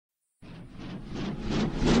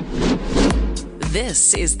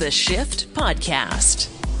This is the Shift Podcast.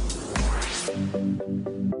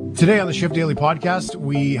 Today on the Shift Daily Podcast,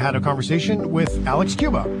 we had a conversation with Alex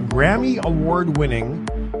Cuba, Grammy Award winning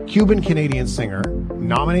Cuban Canadian singer,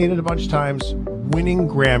 nominated a bunch of times, winning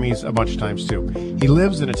Grammys a bunch of times too. He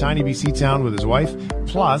lives in a tiny BC town with his wife,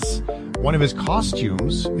 plus one of his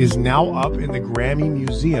costumes is now up in the Grammy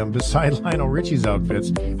Museum beside Lionel Richie's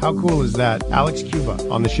outfits. How cool is that? Alex Cuba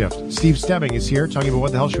on the Shift. Steve Stebbing is here talking about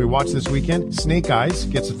what the hell should we watch this weekend. Snake Eyes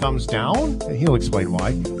gets a thumbs down, and he'll explain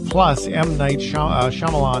why. Plus, M. Night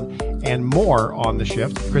Shyamalan and more on the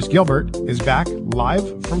Shift. Chris Gilbert is back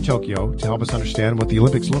live from Tokyo to help us understand what the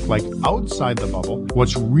Olympics look like outside the bubble,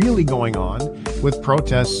 what's really going on with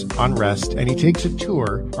protests, unrest, and he takes a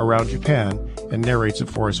tour around Japan and narrates it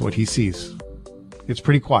for us what he sees. It's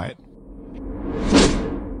pretty quiet.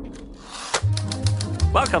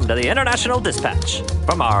 Welcome to the International Dispatch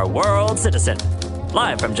from our world citizen.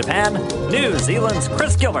 Live from Japan, New Zealand's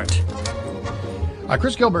Chris Gilbert.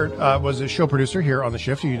 Chris Gilbert was a show producer here on The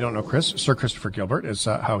Shift. You don't know Chris. Sir Christopher Gilbert is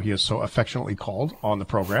how he is so affectionately called on the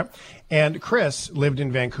program. And Chris lived in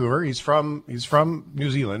Vancouver. He's from New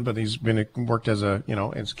Zealand, but he's worked as a, in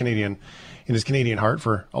his Canadian heart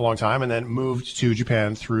for a long time, and then moved to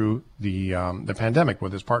Japan through the pandemic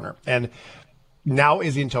with his partner. And now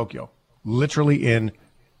is in Tokyo, literally in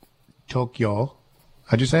Tokyo.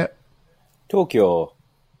 How'd you say it? Tokyo.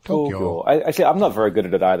 I'm not very good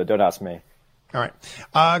at it either. Don't ask me. All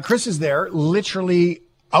right. Chris is there, literally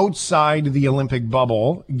outside the Olympic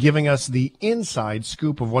bubble, giving us the inside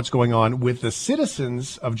scoop of what's going on with the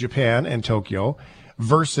citizens of Japan and Tokyo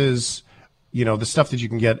versus, the stuff that you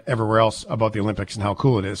can get everywhere else about the Olympics and how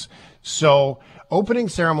cool it is. So opening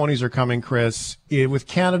ceremonies are coming, Chris. With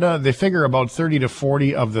Canada, they figure about 30 to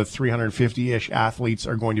 40 of the 350-ish athletes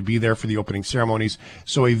are going to be there for the opening ceremonies.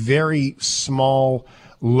 So a very small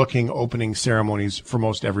looking opening ceremonies for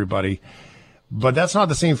most everybody. But that's not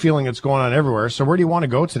the same feeling that's going on everywhere. So where do you want to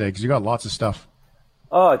go today? Because you got lots of stuff.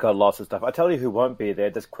 Oh, I got lots of stuff. I tell you who won't be there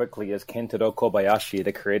just quickly is Kentaro Kobayashi,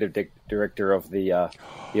 the creative director of the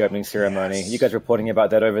opening ceremony. Yes. You guys reporting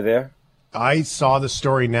about that over there? I saw the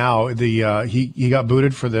story now. He got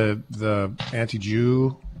booted for the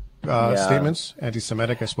anti-Jew statements.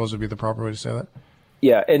 Anti-Semitic, I suppose would be the proper way to say that.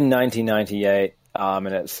 Yeah, in 1998, and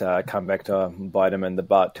it's come back to bite him in the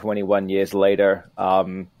butt 21 years later.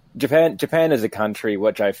 Japan is a country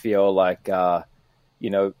which I feel like,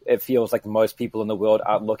 it feels like most people in the world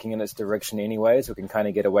aren't looking in its direction anyway, so we can kind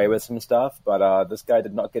of get away with some stuff. But this guy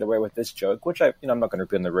did not get away with this joke, which I'm not going to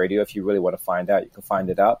be on the radio. If you really want to find out, you can find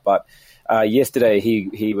it out. But yesterday,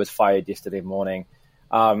 he was fired yesterday morning.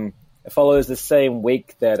 It follows the same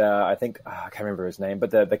week that I can't remember his name,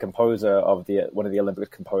 but the composer of one of the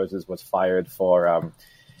Olympic composers was fired for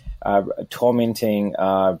tormenting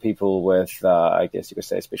people with, I guess you could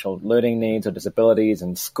say, special learning needs or disabilities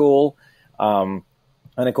in school.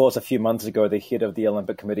 And of course, a few months ago, the head of the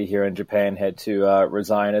Olympic Committee here in Japan had to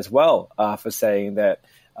resign as well for saying that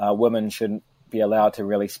women shouldn't be allowed to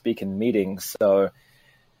really speak in meetings. So,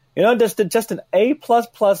 just an A++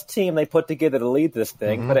 team they put together to lead this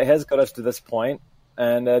thing, but it has got us to this point.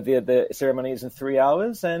 And the ceremony is in 3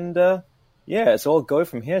 hours, and it's all go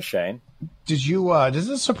from here, Shane. Did you? Does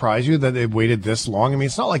it surprise you that they waited this long? I mean,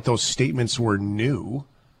 it's not like those statements were new.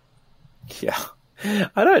 Yeah,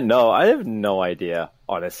 I don't know. I have no idea,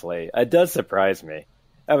 honestly. It does surprise me.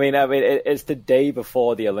 I mean, it's the day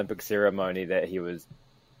before the Olympic ceremony that he was,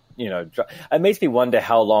 it makes me wonder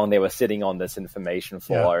how long they were sitting on this information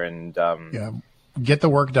for. Yeah. And get the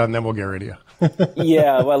work done, then we'll get rid of you.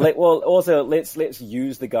 Yeah, also let's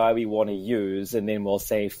use the guy we want to use, and then we'll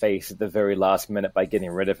save face at the very last minute by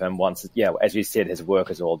getting rid of him once, as you said, his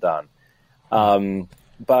work is all done. We'll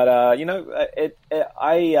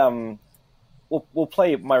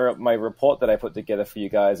play my report that I put together for you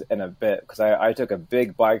guys in a bit, because I took a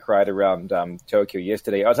big bike ride around Tokyo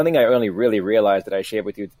yesterday. Something I only really realized that I shared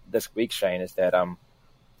with you this week, Shane, is that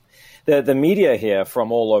the media here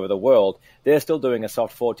from all over the world, they're still doing a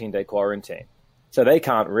soft 14-day quarantine. So they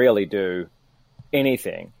can't really do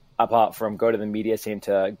anything apart from go to the media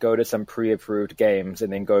center, go to some pre-approved games,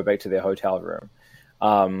 and then go back to their hotel room.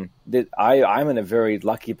 I'm in a very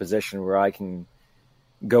lucky position where I can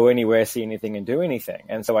go anywhere, see anything, and do anything.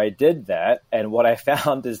 And so I did that, and what I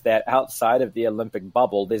found is that outside of the Olympic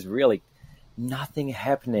bubble, there's really nothing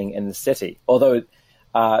happening in the city. Although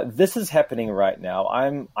this is happening right now.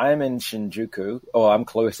 I'm in Shinjuku, or I'm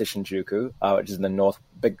close to Shinjuku, which is in the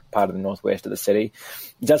big part of the northwest of the city.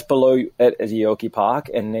 Just below it is Yoyogi Park,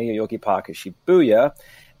 and near Yoyogi Park is Shibuya.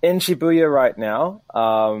 In Shibuya right now,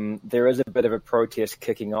 there is a bit of a protest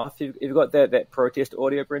kicking off. You've got that protest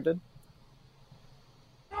audio, Brendan?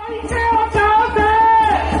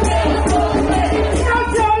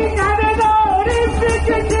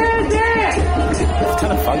 It's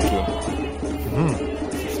kind of funky.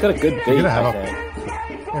 It's got a good beat, I think.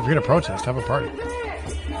 If you're going to protest, have a party.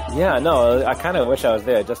 Yeah, no, I kind of wish I was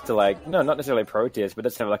there just to not necessarily protest, but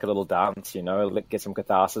just have like a little dance, get some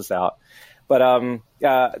catharsis out. But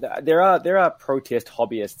there are protest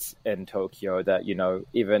hobbyists in Tokyo that,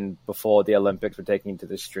 even before the Olympics were taking to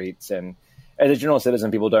the streets. And as a general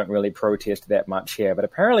citizen, people don't really protest that much here. But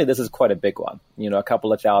apparently this is quite a big one. A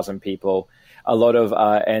couple of thousand people, a lot of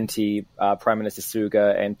anti-Prime Minister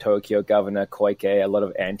Suga and Tokyo Governor Koike, a lot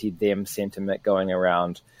of anti-them sentiment going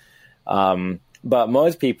around. But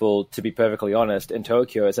most people, to be perfectly honest, in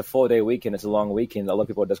Tokyo, it's a 4-day weekend. It's a long weekend. A lot of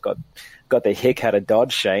people just got their heck out of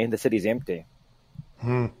Dodge, Shane. The city's empty.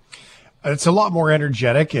 It's a lot more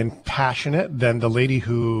energetic and passionate than the lady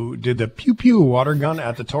who did the pew-pew water gun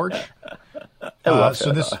at the torch.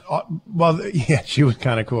 She was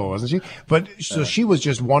kind of cool, wasn't she? But so she was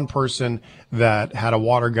just one person that had a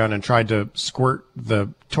water gun and tried to squirt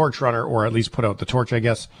the torch runner, or at least put out the torch, I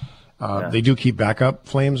guess. They do keep backup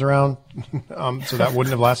flames around, so that wouldn't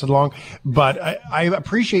have lasted long. But I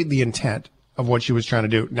appreciate the intent of what she was trying to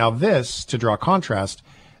do. Now this, to draw contrast,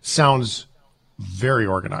 sounds very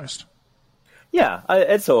organized. Yeah,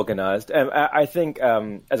 it's organized. I think,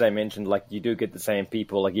 as I mentioned, you do get the same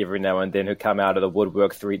people every now and then who come out of the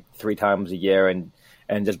woodwork three times a year and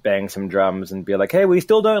just bang some drums and be like, hey, we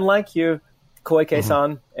still don't like you,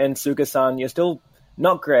 Koike-san and Suga-san. You're still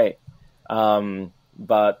not great.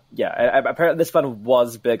 But yeah, apparently this one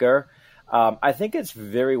was bigger. I think it's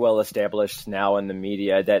very well established now in the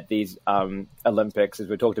media that these Olympics, as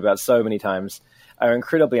we talked about so many times, are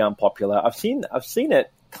incredibly unpopular. I've seen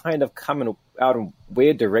it kind of coming out in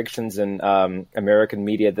weird directions in American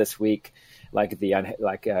media this week,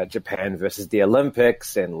 Japan versus the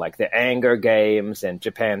Olympics and the Anger Games and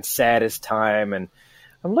Japan's saddest time. And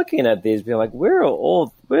I'm looking at these, being like,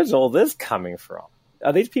 where's all this coming from?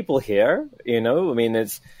 Are these people here? I mean,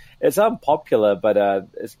 it's unpopular, but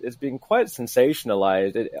it's been quite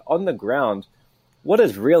sensationalized. On the ground, what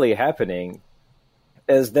is really happening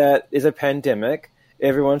is that there's a pandemic.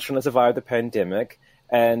 Everyone's trying to survive the pandemic,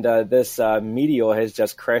 and this meteor has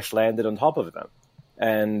just crash landed on top of them.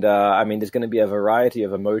 And I mean, there's going to be a variety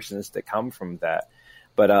of emotions that come from that.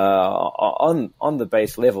 But on the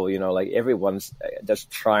base level, everyone's just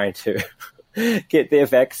trying to get their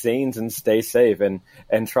vaccines and stay safe and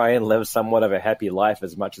try and live somewhat of a happy life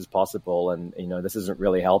as much as possible. And, this isn't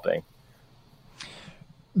really helping.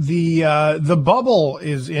 The bubble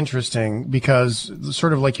is interesting because,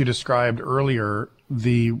 sort of like you described earlier,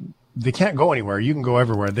 they can't go anywhere. You can go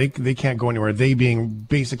everywhere. They can't go anywhere. They being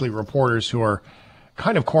basically reporters who are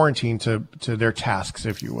kind of quarantined to their tasks,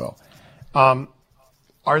 if you will.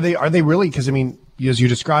 Are they really? Because I mean, as you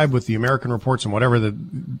described with the American reports and whatever,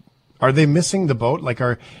 are they missing the boat?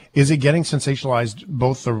 Is it getting sensationalized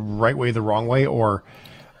both the right way, the wrong way, or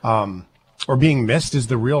being missed? Is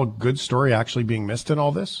the real good story actually being missed in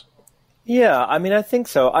all this? Yeah, I mean, I think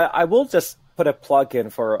so. I will just put a plug in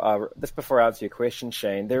for this before I answer your question,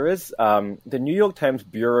 Shane. There is the New York Times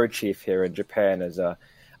bureau chief here in Japan is a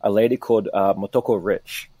lady called Motoko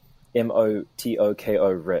Rich,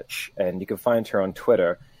 Motoko Rich, and you can find her on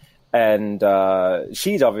Twitter. And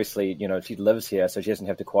she's obviously, she lives here, so she doesn't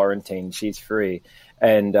have to quarantine. She's free.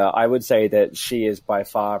 And I would say that she is by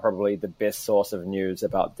far probably the best source of news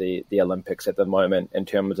about the Olympics at the moment in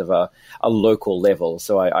terms of a local level.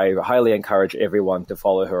 So I highly encourage everyone to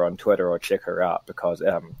follow her on Twitter or check her out because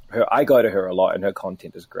I go to her a lot and her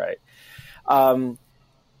content is great.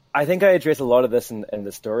 I think I address a lot of this in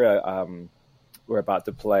the story we're about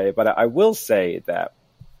to play, but I will say that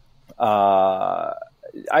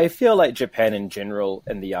I feel like Japan in general,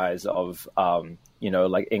 in the eyes of,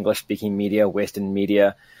 English-speaking media, Western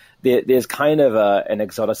media, there's kind of an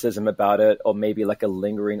exoticism about it, or maybe a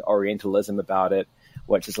lingering Orientalism about it,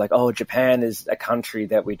 which is Japan is a country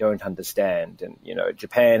that we don't understand. And,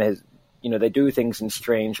 Japan has, they do things in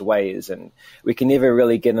strange ways, and we can never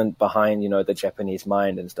really get behind, the Japanese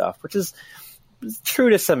mind and stuff, which is true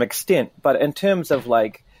to some extent. But in terms of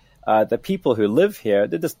the people who live here,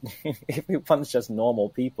 everyone's just normal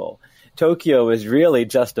people. Tokyo is really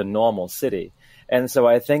just a normal city. And so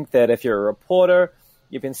I think that if you're a reporter,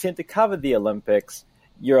 you've been sent to cover the Olympics,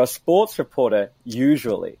 you're a sports reporter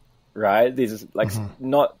usually, right? These are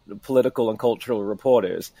not political and cultural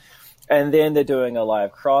reporters. And then they're doing a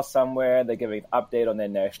live cross somewhere. They're giving an update on their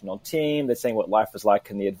national team. They're saying what life is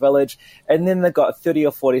like in the village. And then they've got 30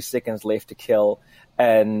 or 40 seconds left to kill.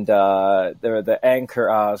 And the anchor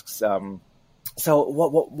asks, so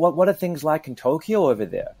what are things like in Tokyo over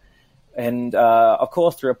there? And of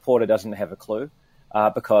course, the reporter doesn't have a clue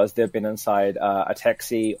because they've been inside a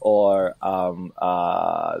taxi or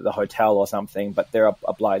the hotel or something, but they're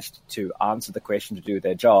obliged to answer the question to do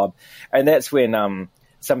their job. And that's when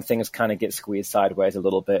some things kind of get squeezed sideways a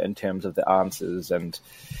little bit in terms of the answers, and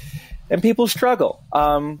people struggle.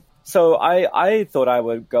 So I thought I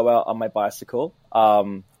would go out on my bicycle.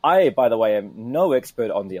 I, by the way, am no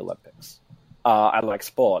expert on the Olympics. I like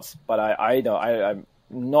sports, but I'm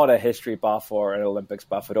not a history buff or an Olympics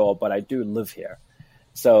buff at all, but I do live here.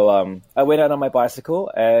 So I went out on my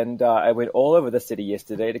bicycle, and I went all over the city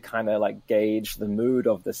yesterday to kind of like gauge the mood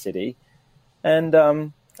of the city. And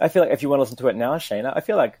I feel like if you want to listen to it now, Shayna, I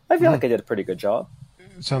feel like I did a pretty good job.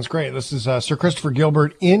 Sounds great. This is Sir Christopher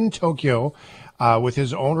Gilbert in Tokyo with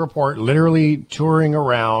his own report, literally touring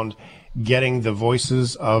around, getting the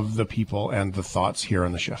voices of the people and the thoughts here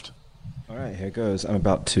on the shift. All right, here goes. I'm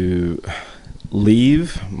about to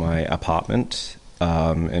leave my apartment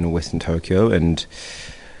in Western Tokyo and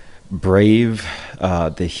brave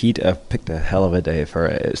the heat. I've picked a hell of a day for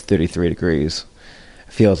it. It's 33 degrees.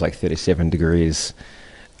 Feels like 37 degrees.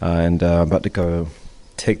 And I'm about to go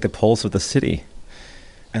take the pulse of the city.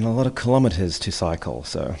 And a lot of kilometers to cycle.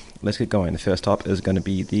 So let's get going. The first stop is going to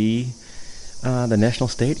be the National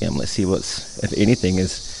Stadium. Let's see what's, if anything,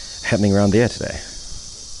 is happening around there today.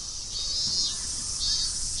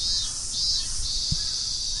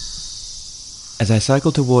 As I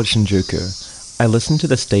cycle towards Shinjuku, I listen to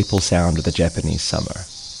the staple sound of the Japanese summer,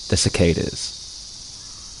 the cicadas.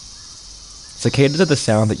 Cicadas are the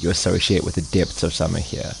sound that you associate with the depths of summer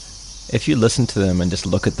here. If you listen to them and just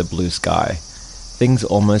look at the blue sky, things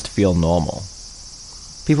almost feel normal.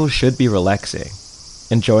 People should be relaxing,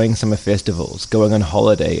 enjoying summer festivals, going on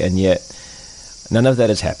holiday, and yet none of that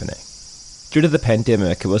is happening. Due to the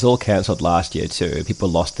pandemic, it was all cancelled last year too. People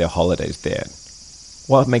lost their holidays then.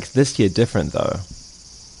 What makes this year different, though,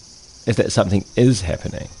 is that something is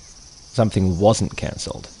happening. Something wasn't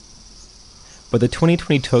cancelled. But the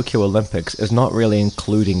 2020 Tokyo Olympics is not really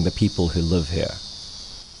including the people who live here.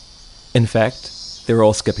 In fact, they're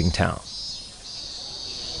all skipping town.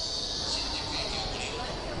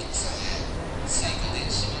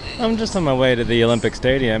 I'm just on my way to the Olympic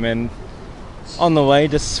Stadium, and on the way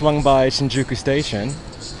just swung by Shinjuku Station,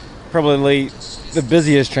 probably the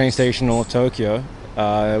busiest train station in all of Tokyo.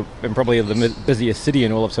 And probably the busiest city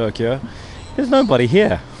in all of Tokyo. There's nobody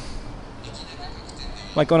here.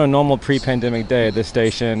 Like on a normal pre-pandemic day at this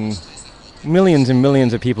station, millions and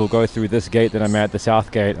millions of people go through this gate that I'm at, the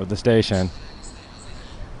south gate of the station.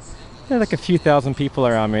 There are like a few thousand people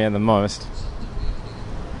around me at the most.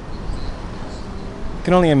 I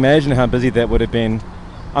can only imagine how busy that would have been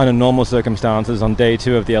under normal circumstances on day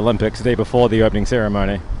 2 of the Olympics, the day before the opening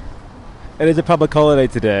ceremony. It is a public holiday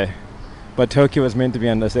today. But Tokyo is meant to be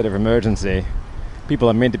under a state of emergency. People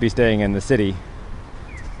are meant to be staying in the city.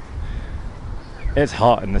 It's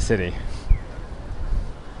hot in the city.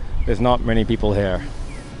 There's not many people here.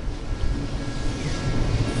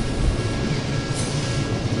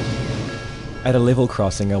 At a level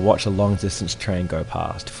crossing, I watch a long-distance train go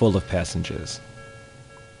past, full of passengers.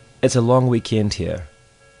 It's a long weekend here,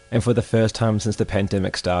 and for the first time since the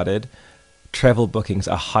pandemic started, travel bookings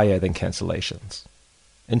are higher than cancellations.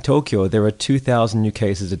 In Tokyo, there are 2,000 new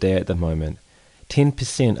cases a day at the moment.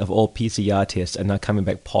 10% of all PCR tests are now coming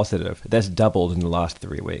back positive. That's doubled in the last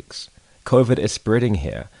 3 weeks. COVID is spreading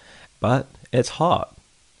here, but it's hot.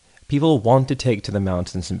 People want to take to the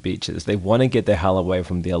mountains and beaches. They want to get the hell away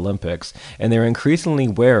from the Olympics, and they're increasingly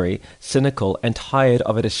wary, cynical, and tired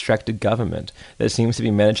of a distracted government that seems to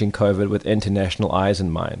be managing COVID with international eyes in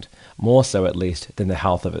mind, more so at least than the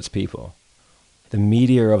health of its people. The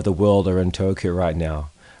media of the world are in Tokyo right now,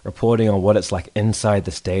 reporting on what it's like inside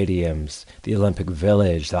the stadiums, the Olympic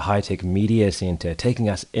Village, the high-tech media center, taking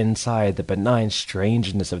us inside the benign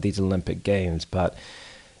strangeness of these Olympic Games. But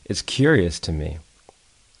it's curious to me,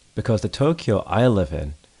 because the Tokyo I live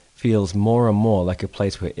in feels more and more like a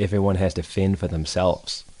place where everyone has to fend for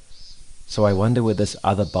themselves. So I wonder where this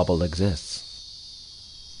other bubble exists.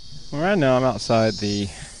 Well, right now I'm outside the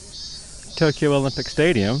Tokyo Olympic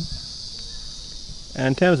Stadium. And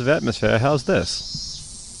in terms of atmosphere, how's this?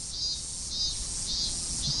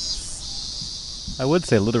 I would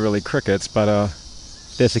say literally crickets, but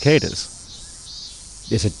they're cicadas.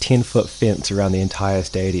 There's a 10-foot fence around the entire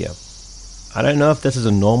stadium. I don't know if this is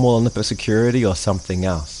a normal Olympic security or something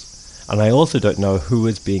else. And I also don't know who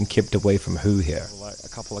is being kept away from who here. Like a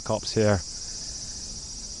couple of cops here.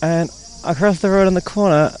 And across the road in the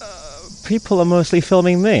corner, people are mostly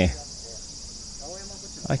filming me.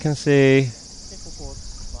 I can see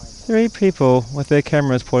 3 people with their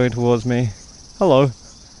cameras pointing towards me. Hello.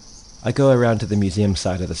 I go around to the museum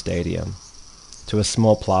side of the stadium, to a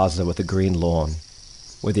small plaza with a green lawn,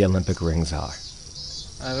 where the Olympic rings are.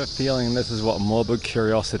 I have a feeling this is what morbid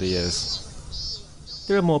curiosity is.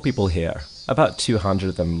 There are more people here, about 200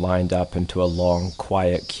 of them lined up into a long,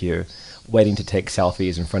 quiet queue, waiting to take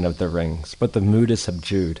selfies in front of the rings, but the mood is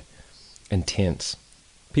subdued, intense.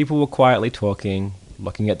 People were quietly talking,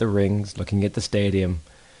 looking at the rings, looking at the stadium,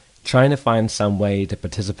 trying to find some way to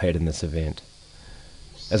participate in this event.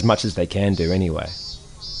 As much as they can do, anyway.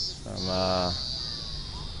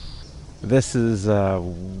 This is a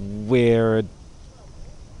weird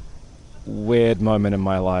moment in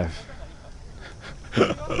my life.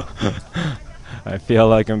 I feel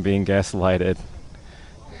like I'm being gaslighted.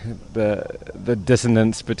 The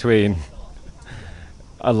dissonance between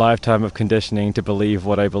a lifetime of conditioning to believe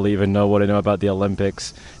what I believe and know what I know about the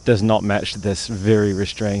Olympics does not match this very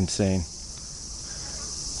restrained scene.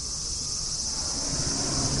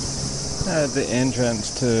 At the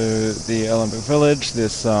entrance to the Olympic Village,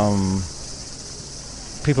 there's some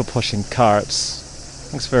people pushing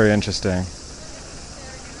carts. Looks very interesting.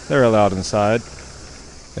 They're allowed inside.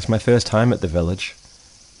 It's my first time at the village,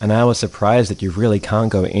 and I was surprised that you really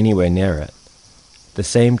can't go anywhere near it. The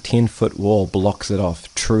same 10-foot wall blocks it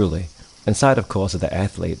off, truly. Inside, of course, are the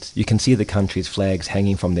athletes. You can see the country's flags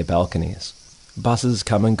hanging from their balconies. Buses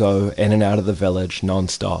come and go in and out of the village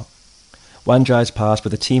non-stop. One drives past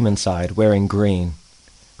with a team inside, wearing green.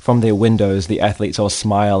 From their windows, the athletes all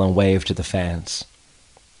smile and wave to the fans.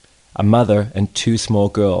 A mother and 2 small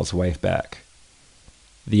girls wave back.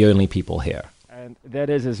 The only people here. And that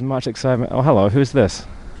is as much excitement... Oh, hello, who's this?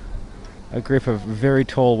 A group of very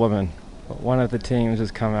tall women. One of the teams has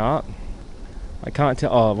come out. I can't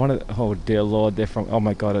tell... Oh, dear Lord, they're from... Oh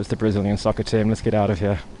my God, it's the Brazilian soccer team. Let's get out of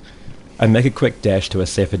here. I make a quick dash to a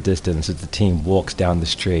safer distance as the team walks down the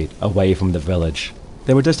street, away from the village.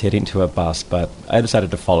 They were just heading to a bus, but I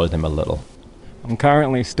decided to follow them a little. I'm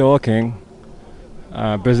currently stalking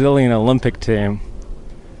a Brazilian Olympic team.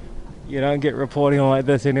 You don't get reporting like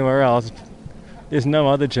this anywhere else. There's no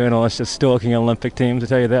other journalist just stalking Olympic teams, to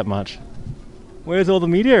tell you that much. Where's all the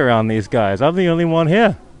media around these guys? I'm the only one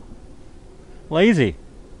here. Lazy.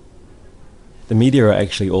 The media are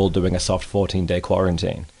actually all doing a soft 14-day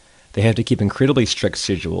quarantine. They have to keep incredibly strict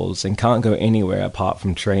schedules and can't go anywhere apart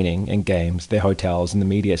from training and games, their hotels and the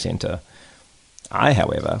media center. I,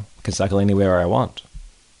 however, can cycle anywhere I want.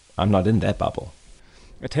 I'm not in that bubble.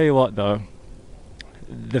 I tell you what, though,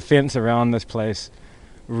 the fence around this place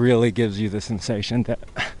really gives you the sensation that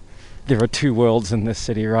there are 2 worlds in this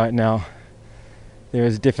city right now. There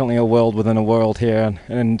is definitely a world within a world here,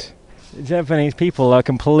 and Japanese people are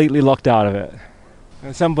completely locked out of it.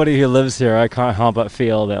 As somebody who lives here, I can't help but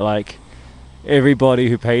feel that, like, everybody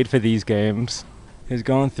who paid for these games has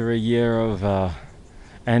gone through a year of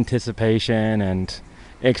anticipation and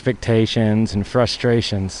expectations and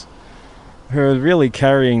frustrations, who are really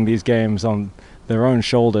carrying these games on their own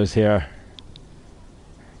shoulders here,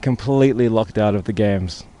 completely locked out of the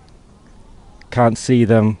games. Can't see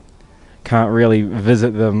them, can't really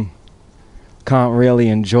visit them, can't really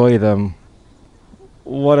enjoy them.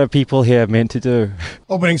 What are people here meant to do?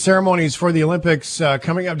 Opening ceremonies for the Olympics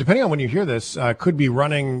coming up, depending on when you hear this, could be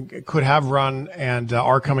running, could have run, and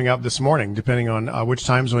are coming up this morning, depending on which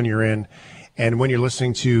time zone you're in and when you're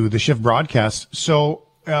listening to the Shift broadcast. So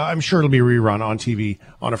I'm sure it'll be rerun on TV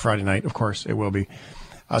on a Friday night. Of course, it will be.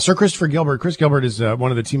 Sir Christopher Gilbert. Chris Gilbert is one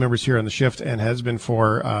of the team members here on the Shift and has been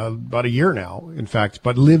for about a year now, in fact,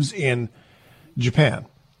 but lives in Japan.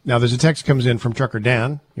 Now, there's a text comes in from Trucker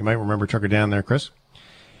Dan. You might remember Trucker Dan there, Chris.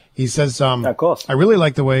 He says, of course. I really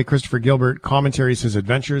like the way Christopher Gilbert commentaries his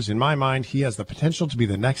adventures. In my mind, he has the potential to be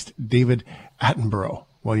the next David Attenborough.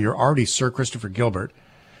 Well, you're already Sir Christopher Gilbert,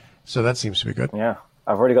 so that seems to be good. Yeah,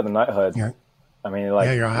 I've already got the knighthood. Yeah. I mean,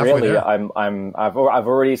 like, you're halfway really, there. I've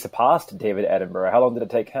already surpassed David Attenborough. How long did it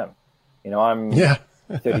take him? You know, I'm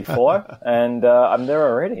 34, and I'm there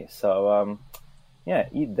already. So, yeah,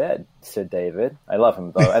 eat that, Sir David. I love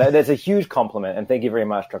him, though. And it's a huge compliment, and thank you very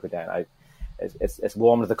much, Trucker Dan. It's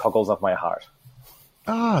warmed the cockles of my heart.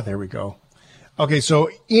 Ah, there we go. Okay, so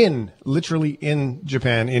literally in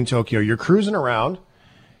Japan, in Tokyo, you're cruising around,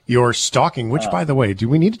 you're stalking, which, by the way, do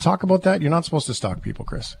we need to talk about that? You're not supposed to stalk people,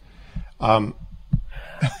 Chris.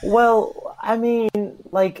 Well, I mean,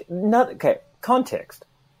 like, context.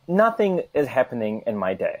 Nothing is happening in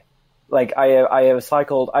my day. Like, I have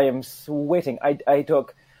cycled, I am sweating. I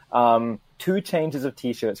took 2 changes of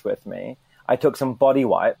T-shirts with me. I took some body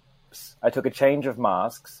wipes. I took a change of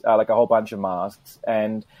masks, like a whole bunch of masks,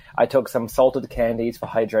 and I took some salted candies for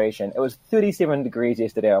hydration. It was 37 degrees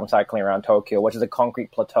yesterday. I'm cycling around Tokyo, which is a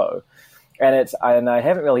concrete plateau. and I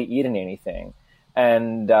haven't really eaten anything.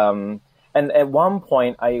 And at one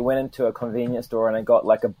point I went into a convenience store and I got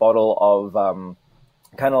like a bottle of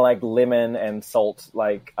kind of like lemon and salt,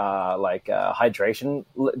 hydration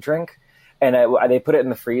drink. And they put it in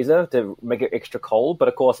the freezer to make it extra cold. But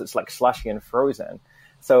of course it's like slushy and frozen.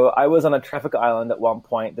 So I was on a traffic island at one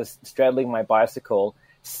point, just straddling my bicycle,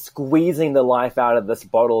 squeezing the life out of this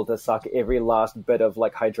bottle to suck every last bit of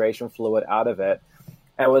like hydration fluid out of it.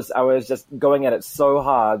 I was just going at it so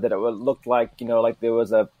hard that it looked like, like there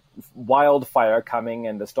was a wildfire coming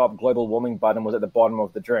and the stop global warming button was at the bottom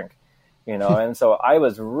of the drink, and so I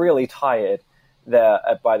was really tired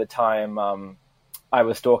by the time I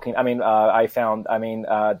was talking. I mean, I found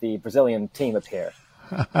the Brazilian team appeared.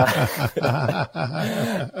 And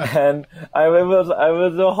it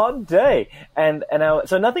was a hot day,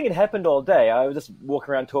 so nothing had happened all day. I was just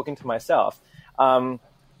walking around talking to myself.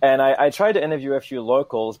 And I tried to interview a few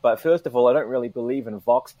locals, but first of all, I don't really believe in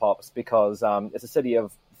vox pops because it's a city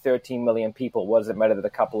of 13 million people. What does it matter that a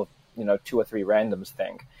couple of, 2 or 3 randoms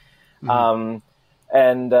think? Mm-hmm.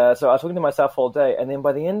 So I was talking to myself all day, and then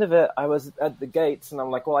by the end of it, I was at the gates, and I'm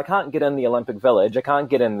like, well, I can't get in the Olympic Village. I can't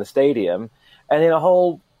get in the stadium. And then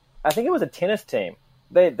I think it was a tennis team.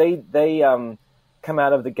 They come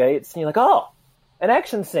out of the gates, and you're like, oh, an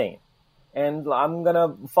action scene. And I'm going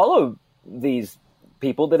to follow these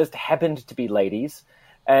people that just happened to be ladies,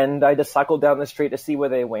 and I just cycled down the street to see where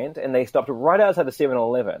they went, and they stopped right outside the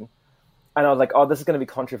 7-Eleven, and I was like, oh, this is going to be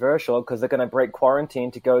controversial because they're going to break quarantine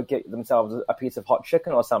to go get themselves a piece of hot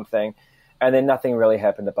chicken or something, and then nothing really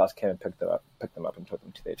happened. The bus came and picked them up and took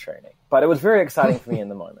them to their training. But it was very exciting for me in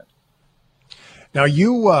the moment. Now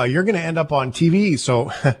you're going to end up on TV. So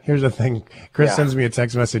here's the thing. Chris sends me a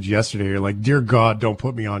text message yesterday. You're like, dear God, don't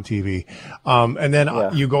put me on TV. And then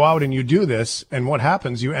you go out and you do this. And what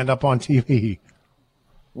happens? You end up on TV.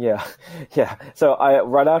 Yeah. Yeah. So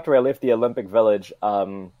right after I left the Olympic Village,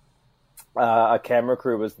 a camera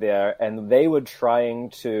crew was there and they were trying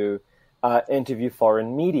to interview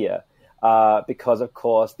foreign media because, of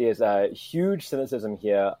course, there's a huge cynicism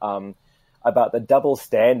here about the double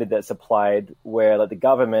standard that's applied where like the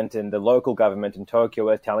government and the local government in Tokyo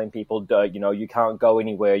are telling people, you can't go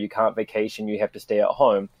anywhere, you can't vacation, you have to stay at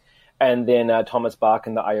home. And then Thomas Bach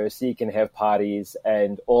and the IOC can have parties,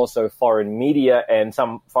 and also foreign media and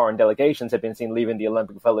some foreign delegations have been seen leaving the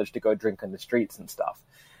Olympic Village to go drink in the streets and stuff,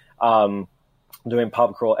 doing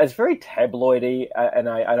pub crawl. It's very tabloidy, and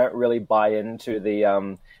I don't really buy into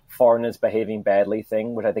the foreigners behaving badly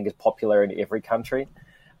thing, which I think is popular in every country.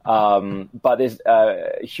 But there's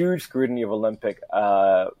a huge scrutiny of Olympic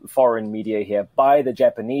foreign media here by the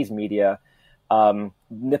Japanese media.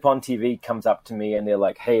 Nippon TV comes up to me and they're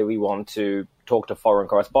like, hey, we want to talk to foreign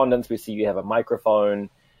correspondents. We see you have a microphone.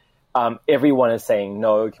 Everyone is saying,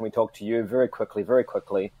 no, can we talk to you very quickly, very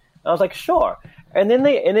quickly? And I was like, sure. And then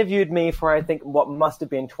they interviewed me for, I think, what must have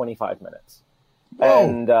been 25 minutes.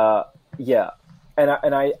 Whoa. And,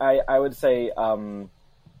 I would say,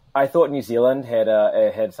 I thought New Zealand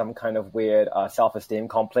had some kind of weird self-esteem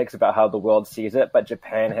complex about how the world sees it, but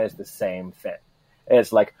Japan has the same thing.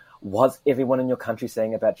 It's like, what's everyone in your country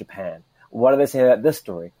saying about Japan? What are they saying about this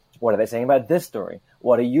story? What are they saying about this story?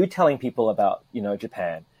 What are you telling people about,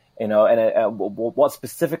 Japan? And what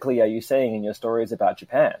specifically are you saying in your stories about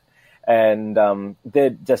Japan? And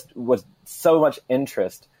there just was so much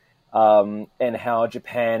interest in how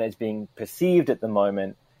Japan is being perceived at the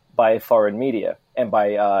moment by foreign media and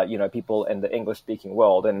by people in the English-speaking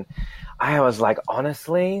world. And I was like,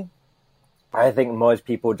 honestly, I think most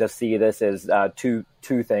people just see this as two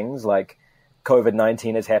things, like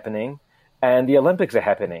COVID-19 is happening and the Olympics are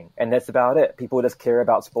happening, and that's about it. People just care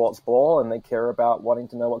about sports ball, and they care about wanting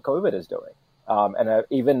to know what COVID is doing.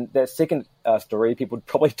 Even that second story, people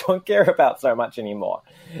probably don't care about so much anymore.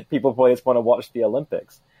 People probably just want to watch the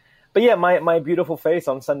Olympics. But yeah, my beautiful face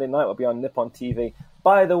on Sunday night will be on Nippon TV.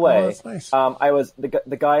 By the way, that's nice. I was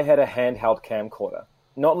the guy had a handheld camcorder,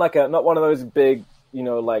 not one of those big,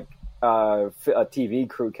 TV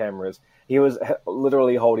crew cameras. He was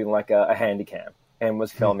literally holding like a handy cam and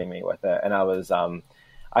was filming me with it, and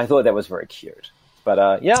I thought that was very cute. But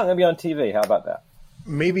I'm gonna be on TV. How about that?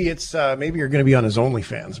 Maybe maybe you're gonna be on his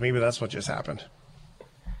OnlyFans. Maybe that's what just happened.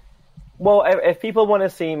 Well, if people want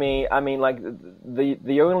to see me, I mean, like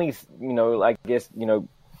the only I guess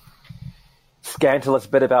scandalous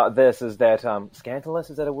bit about this is that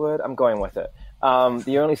scandalous, is that a word? I'm going with it.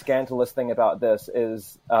 The only scandalous thing about this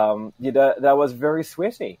is that was very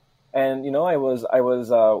sweaty, and I was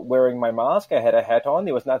wearing my mask. I had a hat on.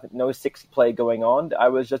 There was no sexy play going on. I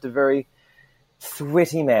was just a very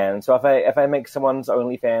sweaty man. So if I make someone's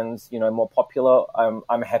OnlyFans, more popular,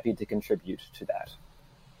 I'm happy to contribute to that.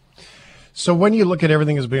 So when you look at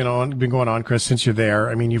everything that's been going on, Chris, since you're there,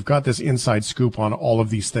 I mean, you've got this inside scoop on all of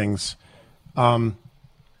these things. I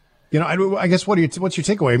guess what's your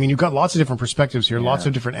takeaway? I mean, you've got lots of different perspectives here, lots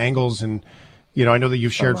of different angles, and I know that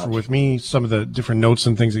you've shared with me some of the different notes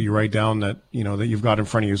and things that you write down that that you've got in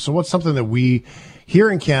front of you. So what's something that we here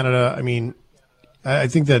in Canada? I mean, I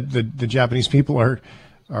think that the Japanese people are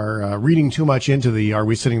reading too much into the "are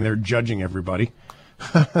we sitting there judging everybody?"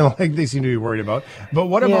 like they seem to be worried about. But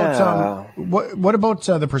what about what about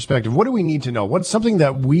the perspective? What do we need to know? What's something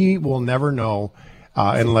that we will never know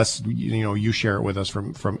unless you share it with us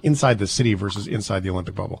from inside the city versus inside the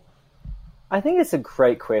Olympic bubble? I think it's a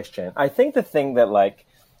great question. I think the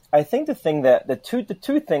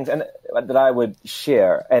two things and that I would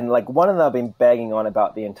share, and like one of them I've been bagging on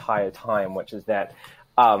about the entire time, which is that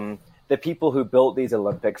the people who built these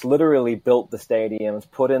Olympics literally built the stadiums,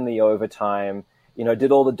 put in the overtime,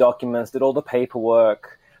 did all the documents, did all the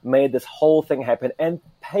paperwork, made this whole thing happen, and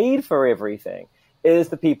paid for everything, is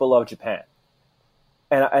the people of Japan.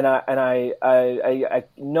 And I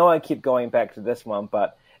know I keep going back to this one,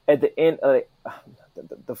 but at the end,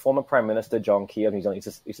 the former Prime Minister John Key of New Zealand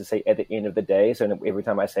used to say "at the end of the day." So every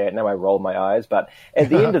time I say it now, I roll my eyes. But at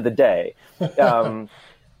the end of the day,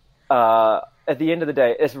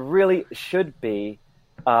 it really should be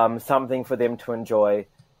something for them to enjoy,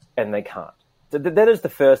 and they can't. That is the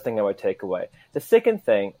first thing I would take away. The second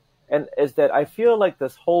thing, is that I feel like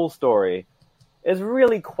this whole story is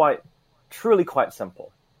really truly quite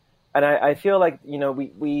simple. And I feel like,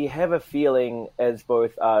 we have a feeling as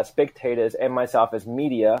both spectators and myself as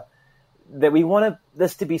media that we want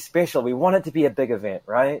this to be special. We want it to be a big event,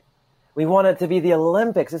 right? We want it to be the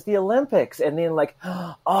Olympics. It's the Olympics. And then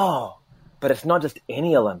but it's not just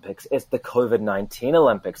any Olympics. It's the COVID-19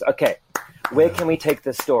 Olympics. Okay, where can we take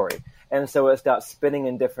this story? And so it starts spinning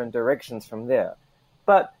in different directions from there.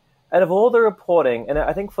 But out of all the reporting, and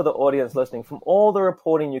I think for the audience listening, from all the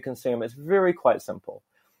reporting you consume, it's very quite simple,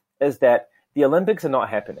 is that the Olympics are not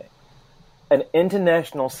happening. An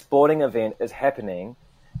international sporting event is happening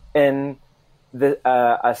in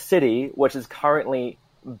a city which is currently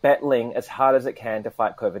battling as hard as it can to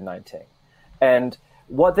fight COVID-19. And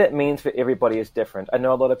what that means for everybody is different. I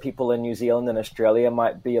know a lot of people in New Zealand and Australia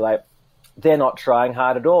might be like, they're not trying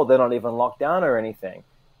hard at all. They're not even locked down or anything.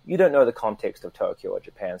 You don't know the context of Tokyo or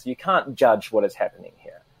Japan, so you can't judge what is happening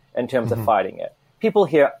here in terms of fighting it. People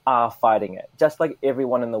here are fighting it, just like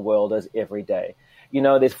everyone in the world is every day.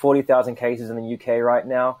 There's 40,000 cases in the UK right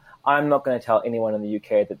now. I'm not going to tell anyone in the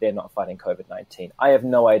UK that they're not fighting COVID-19. I have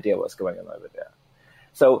no idea what's going on over there.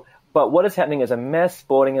 So, but what is happening is a mass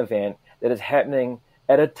sporting event that is happening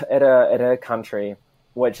at a country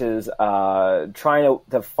which is trying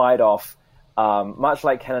to fight off, much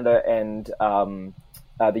like Canada and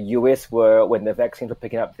the US were when the vaccines were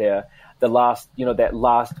picking up there. That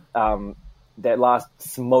last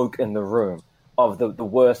smoke in the room of the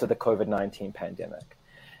worst of the COVID-19 pandemic.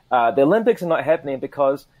 The Olympics are not happening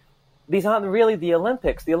because these aren't really the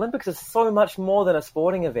Olympics. The Olympics is so much more than a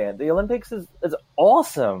sporting event. The Olympics is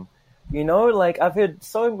awesome. I've read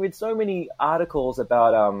so many articles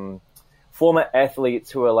about former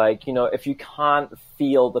athletes who are like, if you can't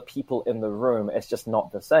feel the people in the room, it's just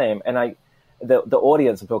not the same. And the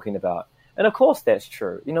audience I'm talking about. And of course that's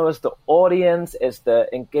true. It's the audience, it's the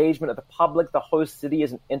engagement of the public, the host city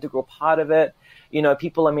is an integral part of it.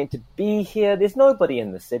 People are meant to be here. There's nobody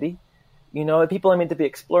in the city. People are meant to be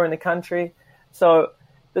exploring the country. So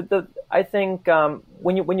I think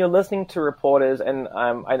when you're listening to reporters, and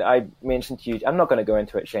I mentioned to you, I'm not going to go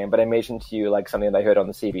into it, Shane, but I mentioned to you like something that I heard on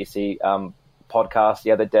the CBC podcast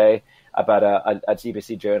the other day about a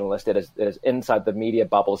CBC journalist that is inside the media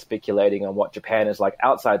bubble speculating on what Japan is like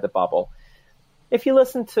outside the bubble. If you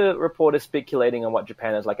listen to reporters speculating on what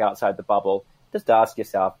Japan is like outside the bubble, just ask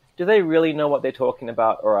yourself, do they really know what they're talking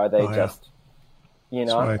about, or are they are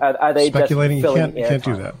they speculating? Just filling you can't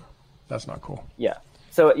do that. That's not cool. Yeah.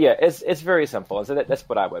 So yeah, it's very simple. So that's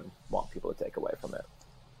what I would want people to take away from it.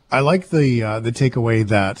 I like the takeaway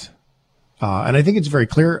that, and I think it's very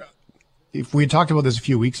clear. If we had talked about this a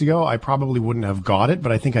few weeks ago, I probably wouldn't have got it,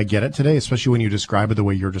 but I think I get it today, especially when you describe it the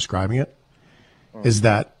way you're describing it, is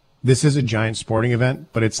that this is a giant sporting event,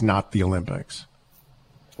 but it's not the Olympics.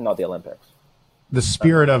 It's not the Olympics. The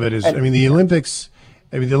spirit of it is, the Olympics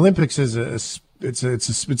is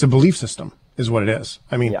it's a belief system is what it is.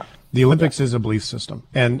 The Olympics is a belief system,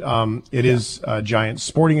 and it is a giant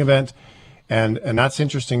sporting event, and that's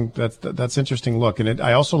interesting. That's interesting look. And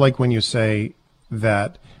I also like when you say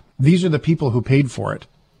that these are the people who paid for it.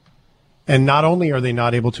 And not only are they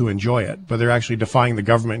not able to enjoy it, but they're actually defying the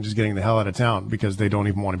government and just getting the hell out of town because they don't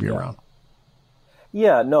even want to be around.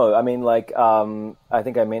 Yeah, no, I mean, like, I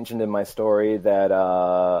think I mentioned in my story that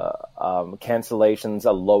cancellations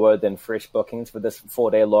are lower than fresh bookings for this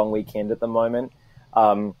 4-day long weekend at the moment.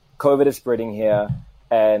 COVID is spreading here,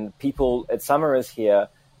 and summer is here,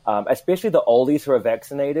 especially the oldies who are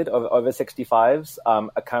vaccinated, over 65s,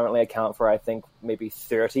 currently account for, I think, maybe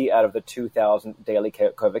 30 out of the 2,000 daily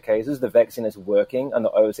COVID cases. The vaccine is working on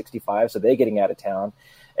the over 65, so they're getting out of town.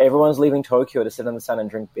 Everyone's leaving Tokyo to sit in the sun and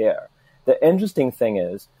drink beer. The interesting thing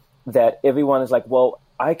is that everyone is like, well,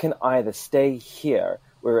 I can either stay here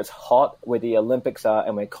where it's hot, where the Olympics are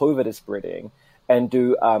and where COVID is spreading, and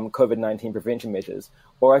do COVID-19 prevention measures,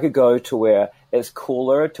 or I could go to where it's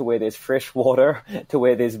cooler, to where there's fresh water, to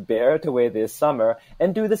where there's beer, to where there's summer,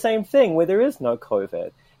 and do the same thing where there is no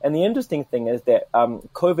COVID. And the interesting thing is that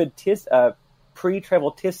COVID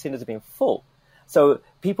pre-travel test centers have been full. So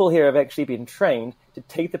people here have actually been trained to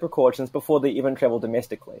take the precautions before they even travel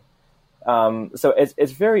domestically. So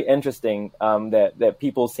it's very interesting that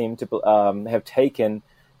people seem to have taken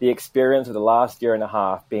the experience of the last year and a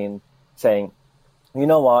half, saying, you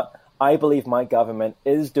know what, I believe my government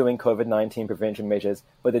is doing COVID-19 prevention measures,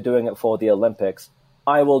 but they're doing it for the Olympics.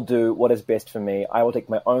 I will do what is best for me. I will take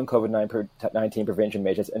my own COVID-19 prevention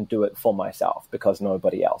measures and do it for myself because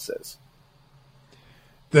nobody else is.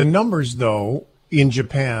 The numbers, though, in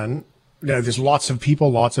Japan, there's lots of people,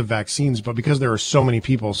 lots of vaccines, but because there are so many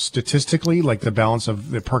people, statistically, like the balance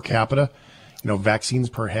of the per capita, vaccines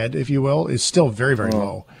per head, if you will, is still very, very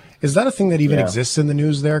low. Is that a thing that even exists in the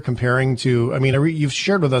news there, comparing to, you've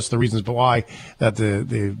shared with us the reasons why that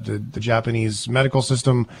the Japanese medical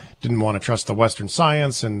system didn't want to trust the Western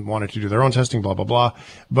science and wanted to do their own testing, blah, blah, blah.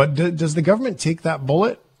 But does the government take that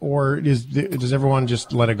bullet, or does everyone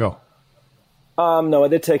just let it go? No,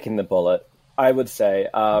 they're taking the bullet. I would say,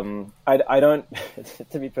 I don't,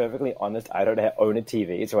 to be perfectly honest, I don't own a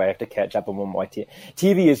TV, so I have to catch up on my TV.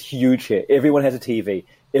 TV is huge here. Everyone has a TV.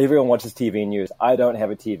 Everyone watches TV news. I don't have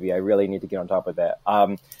a TV. I really need to get on top of that.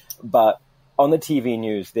 But on the TV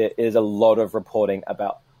news, there is a lot of reporting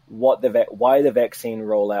about why the vaccine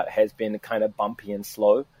rollout has been kind of bumpy and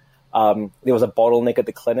slow. There was a bottleneck at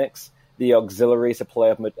the clinics. The auxiliary supply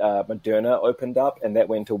of Moderna opened up, and that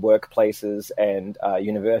went to workplaces and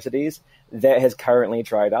universities. That has currently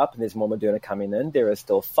dried up, and there's more Moderna coming in. There is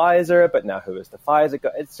still Pfizer, but now who is the Pfizer?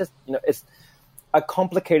 It's just, it's a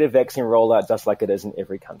complicated vaccine rollout, just like it is in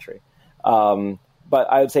every country. But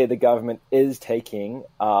I would say the government is taking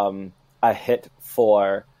a hit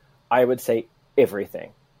for, I would say,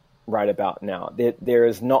 everything right about now. There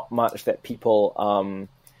is not much that people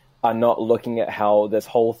are not looking at how this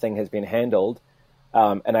whole thing has been handled.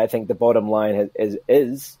 And I think the bottom line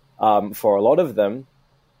is for a lot of them,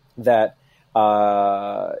 that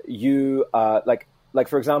like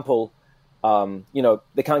for example,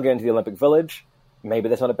 they can't go into the Olympic Village. Maybe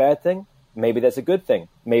that's not a bad thing. Maybe that's a good thing.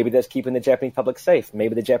 Maybe that's keeping the Japanese public safe.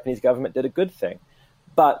 Maybe the Japanese government did a good thing.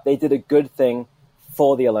 But they did a good thing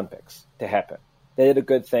for the Olympics to happen. They did a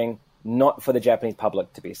good thing not for the Japanese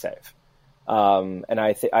public to be safe. And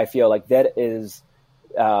I feel like that is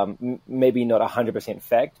maybe not 100%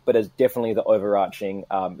 fact, but is definitely the overarching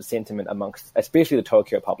sentiment amongst, especially the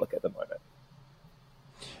Tokyo public at the moment.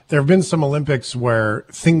 There have been some Olympics where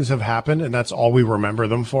things have happened, and that's all we remember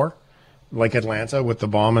them for, like Atlanta with the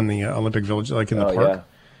bomb in the Olympic Village, like in the park,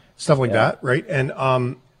 stuff like that, right? And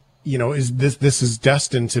is this is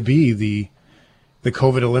destined to be the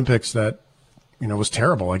COVID Olympics that was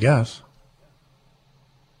terrible, I guess.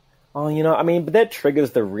 Oh, but that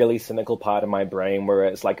triggers the really cynical part of my brain where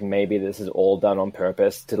it's like, maybe this is all done on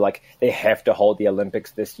purpose to, like, they have to hold the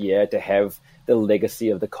Olympics this year to have the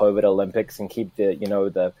legacy of the COVID Olympics and keep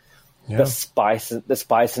the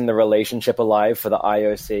spice in the relationship alive for the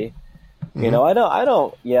IOC.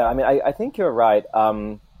 Mm-hmm. I think you're right.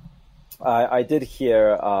 I did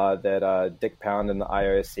hear that Dick Pound and the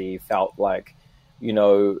IOC felt like,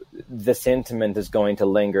 the sentiment is going to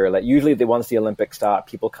linger. Like, usually once the Olympics start,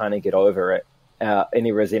 people kind of get over it,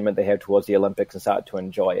 any resentment they have towards the Olympics, and start to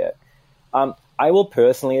enjoy it. I will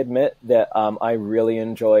personally admit that I really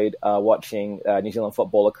enjoyed watching New Zealand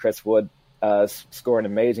footballer Chris Wood score an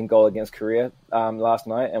amazing goal against Korea last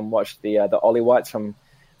night, and watched the Ollie Whites from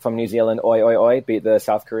New Zealand, oi, oi, oi, beat the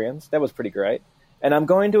South Koreans. That was pretty great. And I'm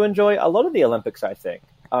going to enjoy a lot of the Olympics, I think.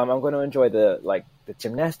 I'm going to enjoy the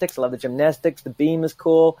gymnastics. I love the gymnastics. The beam is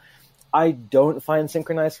cool. I don't find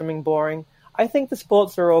synchronized swimming boring. I think the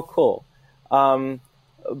sports are all cool.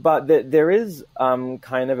 But there is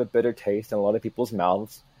kind of a bitter taste in a lot of people's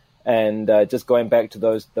mouths. And just going back to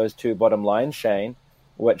those two bottom lines, Shane,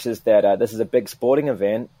 which is that this is a big sporting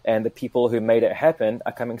event, and the people who made it happen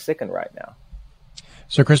are coming second right now.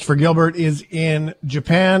 So Christopher Gilbert is in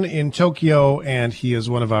Japan, in Tokyo, and he is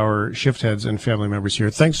one of our shift heads and family members here.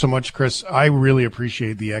 Thanks so much, Chris. I really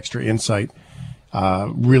appreciate the extra insight,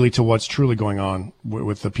 really to what's truly going on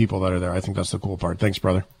with the people that are there. I think that's the cool part. Thanks,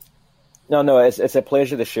 brother. No, it's a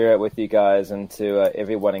pleasure to share it with you guys and to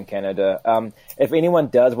everyone in Canada. If anyone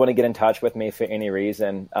does want to get in touch with me for any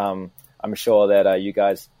reason, I'm sure that you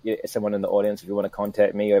guys, someone in the audience, if you want to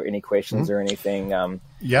contact me or any questions or anything, well,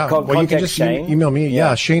 you can just email me.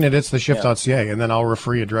 Yeah, Shane at itstheshift.ca, and then I'll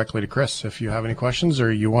refer you directly to Chris if you have any questions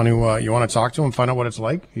or you want to talk to him, find out what it's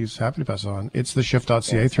like. He's happy to pass it on.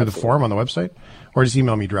 Itstheshift.ca through the form on the website, or just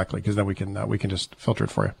email me directly because then we can just filter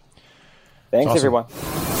it for you. Thanks, awesome. Everyone.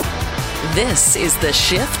 This is the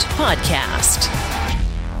Shift Podcast.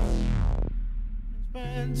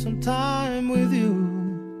 Spend some time with you.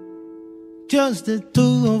 Just the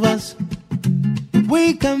two of us.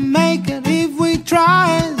 We can make it if we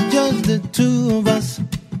try. Just the two of us.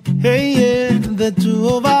 Hey, yeah, the two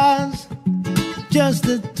of us. Just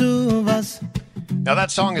the two of us. Now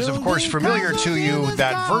that song is, of course, familiar to you.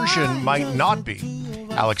 That version might not be.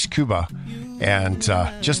 Alex Cuba and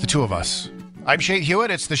Just the Two of Us. I'm Shane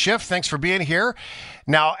Hewitt. It's The Shift. Thanks for being here.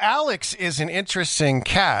 Now, Alex is an interesting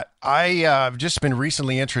cat. I've just been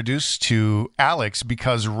recently introduced to Alex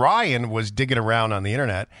because Ryan was digging around on the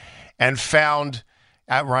internet and found,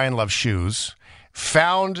 at Ryan Loves Shoes,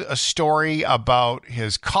 found a story about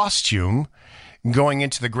his costume going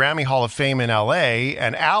into the Grammy Hall of Fame in LA,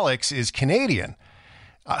 and Alex is Canadian.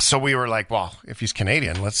 So we were like, well, if he's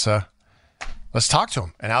Canadian, let's talk to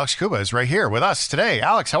him. And Alex Cuba is right here with us today.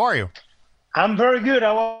 Alex, how are you? I'm very good.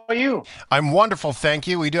 How are you? I'm wonderful, thank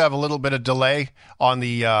you. We do have a little bit of delay on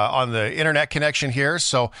the internet connection here,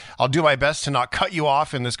 so I'll do my best to not cut you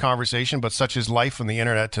off in this conversation, but such is life on the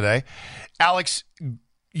internet today. Alex,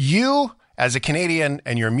 you as a Canadian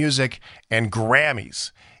and your music and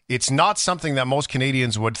Grammys, it's not something that most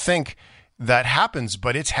Canadians would think that happens,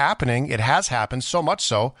 but it's happening. It has happened, so much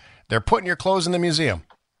so, they're putting your clothes in the museum.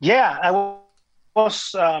 Yeah, I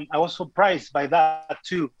was surprised by that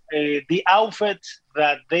too. The outfit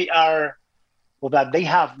that they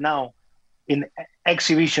have now in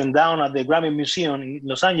exhibition down at the Grammy Museum in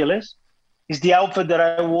Los Angeles is the outfit that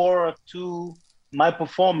I wore to my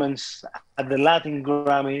performance at the Latin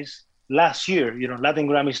Grammys last year. Latin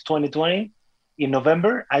Grammys 2020 in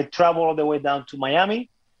November. I traveled all the way down to Miami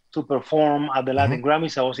to perform at the Latin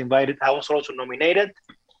Grammys. I was invited. I was also nominated,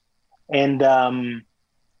 and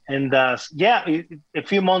a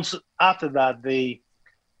few months after that, they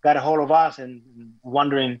got a hold of us and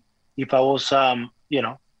wondering if I was,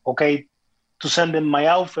 okay to send them my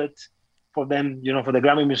outfit for them, for the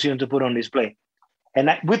Grammy Museum to put on display. And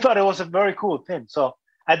we thought it was a very cool thing. So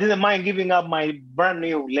I didn't mind giving up my brand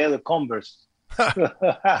new leather Converse. I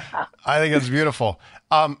think it's beautiful.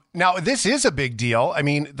 Now, this is a big deal. I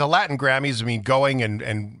mean, the Latin Grammys, going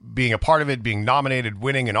and being a part of it, being nominated,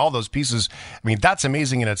 winning, and all those pieces, that's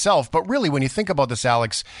amazing in itself. But really, when you think about this,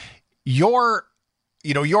 Alex, your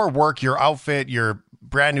work, your outfit, your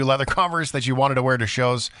brand new leather Converse that you wanted to wear to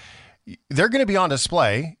shows, they're going to be on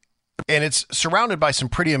display, and it's surrounded by some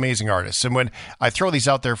pretty amazing artists. And when I throw these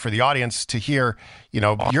out there for the audience to hear,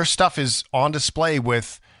 your stuff is on display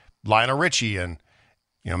with Lionel Richie and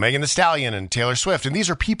Megan Thee Stallion and Taylor Swift, and these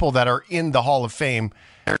are people that are in the Hall of Fame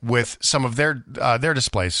with some of their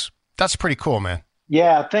displays. That's pretty cool, man.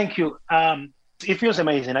 Yeah, thank you. It feels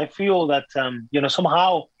amazing. I feel that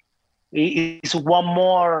somehow it's one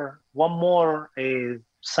more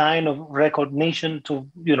sign of recognition to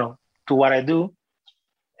what I do,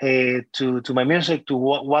 to my music, to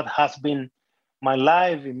what has been my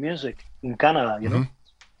life in music in Canada.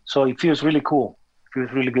 So it feels really cool. It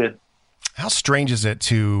feels really good. How strange is it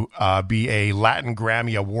to be a Latin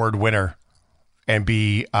Grammy Award winner and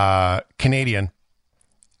be Canadian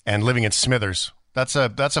and living in Smithers? That's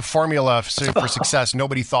a formula for success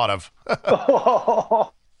nobody thought of.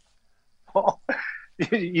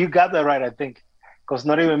 You got that right, I think, because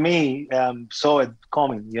not even me saw it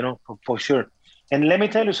coming, for sure. And let me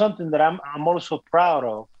tell you something that I'm also proud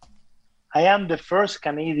of. I am the first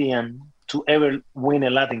Canadian to ever win a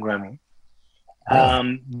Latin Grammy.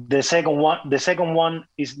 The second one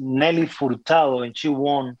is Nelly Furtado, and she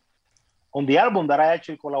won on the album that I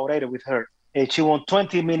actually collaborated with her. She won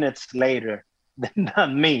 20 minutes later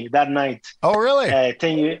than me that night. Oh, really?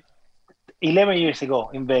 11 years ago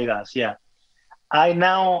in Vegas. Yeah. I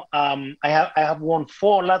have won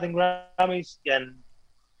 4 Latin Grammys, and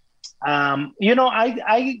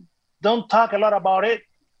I don't talk a lot about it,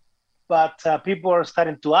 but people are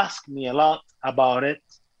starting to ask me a lot about it,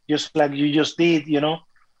 just like you just did,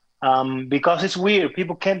 because it's weird.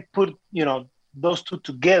 People can't put, those two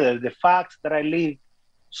together. The fact that I live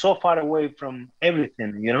so far away from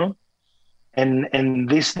everything, and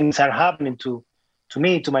these things are happening to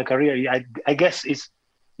me, to my career. I guess it's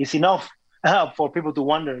enough for people to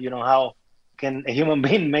wonder, how can a human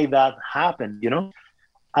being make that happen,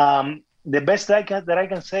 the best that I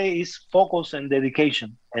can say is focus and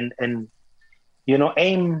dedication and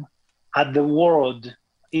aim at the world.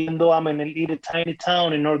 Even though I'm in a little tiny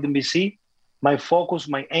town in northern BC, my focus,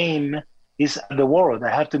 my aim is at the world.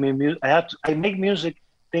 I make music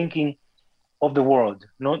thinking of the world,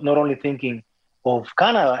 not only thinking of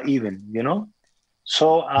Canada even,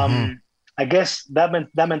 So I guess that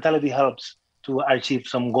mentality helps to achieve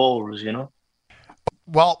some goals,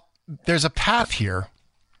 Well, there's a path here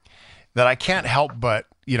that I can't help but,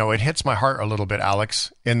 it hits my heart a little bit,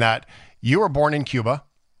 Alex, in that you were born in Cuba.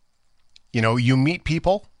 You meet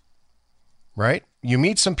people, right? You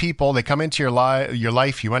meet some people, they come into your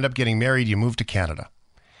life, you end up getting married, you move to Canada.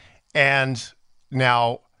 And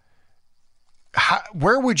now,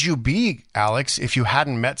 where would you be, Alex, if you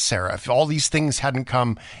hadn't met Sarah, if all these things hadn't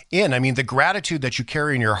come in? I mean, the gratitude that you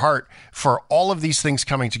carry in your heart for all of these things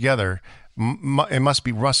coming together, it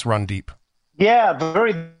must run deep. Yeah,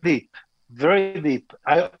 very deep, very deep.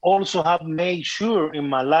 I also have made sure in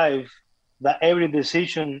my life that every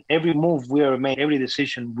decision, every move we ever make, every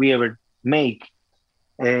decision we ever make,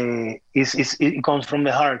 it comes from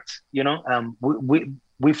the heart.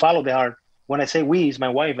 We follow the heart. When I say we, it's my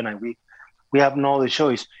wife and I. We have no other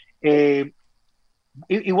choice. It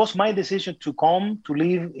was my decision to come to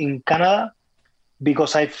live in Canada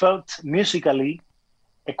because I felt musically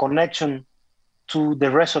a connection to the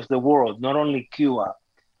rest of the world, not only Cuba.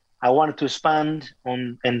 I wanted to expand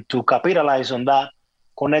on and to capitalize on that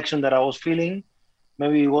connection that I was feeling.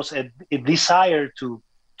 Maybe it was a desire to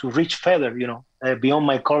reach further, beyond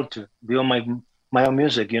my culture, beyond my own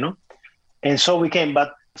music, And so we came.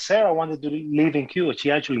 But Sarah wanted to live in Cuba.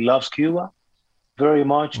 She actually loves Cuba very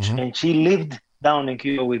much, and she lived down in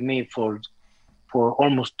Cuba with me for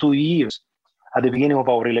almost 2 years at the beginning of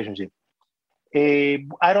our relationship.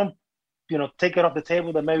 I don't, take it off the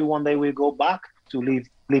table that maybe one day we'll go back to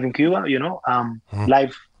live in Cuba.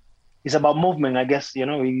 Life is about movement, I guess.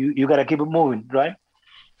 You got to keep it moving, right?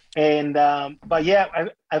 And but yeah,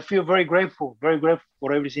 I feel very grateful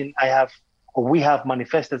for everything I have or we have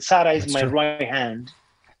manifested. Sarah is my right hand.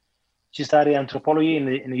 She studied anthropology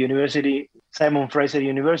in the university, Simon Fraser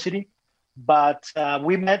University. But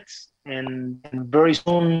we met, and very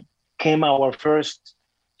soon came our first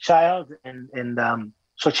child, and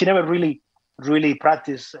so she never really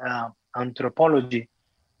practiced anthropology.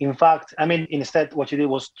 In fact, instead, what she did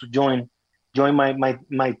was to join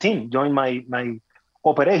my team, join my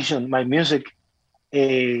operation, my music,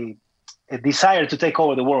 a desire to take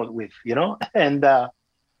over the world with, and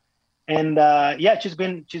yeah, she's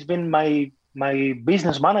been my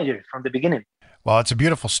business manager from the beginning. Well, it's a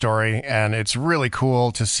beautiful story, and it's really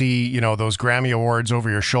cool to see, those Grammy Awards over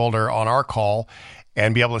your shoulder on our call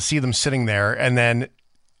and be able to see them sitting there. And then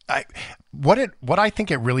what I think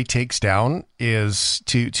it really takes down is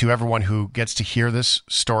to everyone who gets to hear this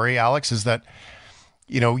story, Alex, is that,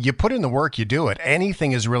 you put in the work, you do it.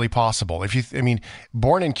 Anything is really possible.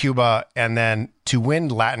 Born in Cuba and then to win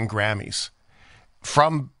Latin Grammys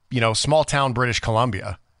from, small town British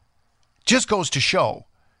Columbia just goes to show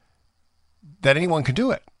that anyone can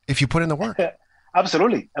do it if you put in the work.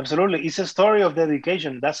 Absolutely. It's a story of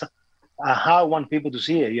dedication. That's how I want people to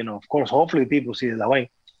see it. Of course, hopefully people see it that way.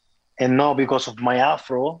 And not because of my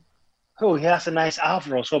afro. Oh, he has a nice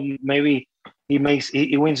afro, so maybe he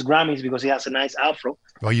wins Grammys because he has a nice afro.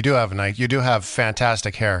 Well, you do have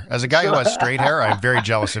fantastic hair. As a guy who has straight hair, I'm very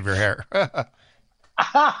jealous of your hair.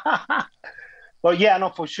 Well, yeah, no,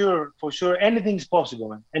 for sure. Anything's possible,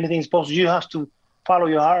 man. Anything's possible. You have to follow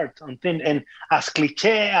your heart and as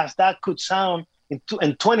cliche as that could sound in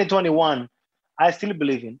 2021, I still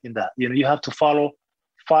believe in that. You have to follow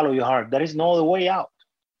your heart. There is no other way out.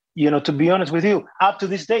 To be honest with you, up to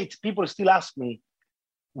this date, people still ask me,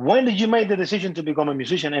 when did you make the decision to become a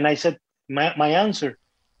musician? And I said, my answer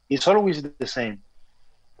is always the same,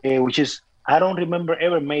 which is I don't remember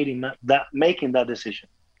ever making that decision.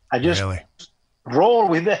 I just roll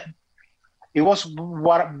with it. It was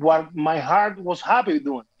what my heart was happy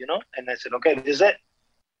doing, And I said, okay, this is it.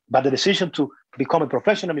 But the decision to become a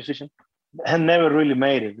professional musician, I never really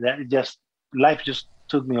made it. Life just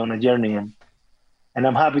took me on a journey, and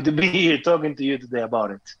I'm happy to be here talking to you today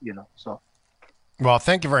about it, So. Well,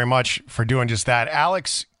 thank you very much for doing just that.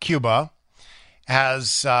 Alex Cuba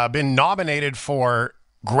has been nominated for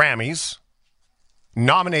Grammys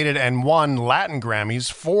nominated and won Latin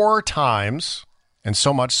Grammys 4 times, and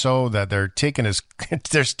so much so that they're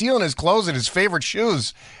stealing his clothes and his favorite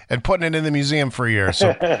shoes and putting it in the museum for a year.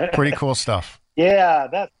 So pretty cool stuff.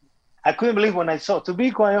 Yeah, I couldn't believe when I saw. To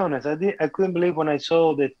be quite honest, I couldn't believe when I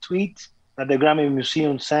saw the tweet that the Grammy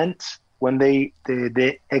Museum sent when the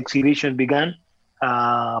exhibition began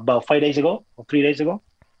about 5 days ago or 3 days ago.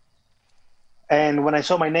 And when I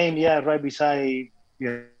saw my name, right beside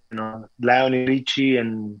Lionel Richie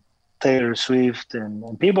and Taylor Swift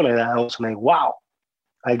and people like that, I was like, wow,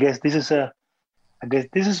 I guess this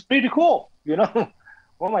is pretty cool,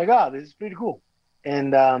 Oh my God, this is pretty cool.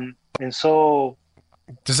 And so,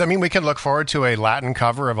 does that mean we can look forward to a Latin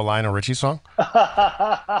cover of a Lionel Richie song?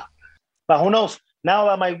 But who knows? Now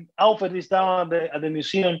that my outfit is down at the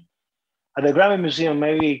museum, at the Grammy Museum,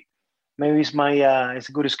 maybe it's it's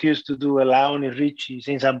a good excuse to do a Lionel Richie,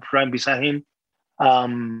 since I'm right beside him,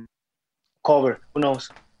 cover. Who knows?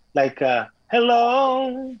 Like,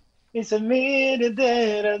 hello, it's a me.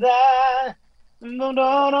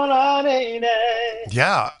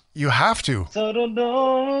 Yeah, you have to.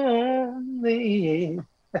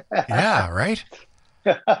 Yeah, right?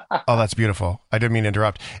 Oh, that's beautiful. I didn't mean to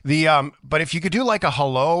interrupt. But if you could do like a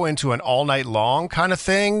hello into an all night long kind of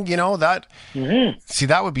thing, that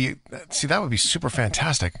that would be super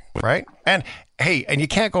fantastic, right? And hey, and you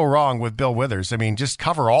can't go wrong with Bill Withers. I mean, just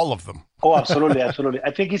cover all of them. Oh, absolutely, absolutely. I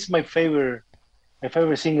think it's my favorite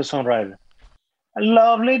singer-songwriter. A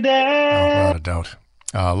lovely day. Oh, without a doubt.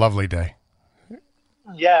 Lovely day.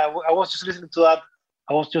 Yeah, I was just listening to that.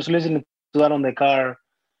 On the car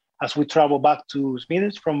as we travel back to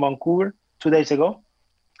Smithers from Vancouver 2 days ago.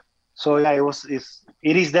 So yeah,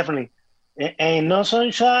 it is definitely. Ain't no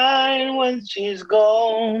sunshine when she's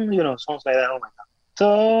gone. Songs like that. Oh my God.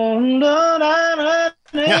 So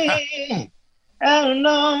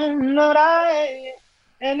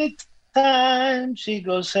anytime she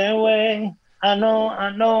goes away, I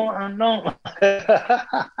know.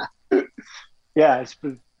 Yeah, it's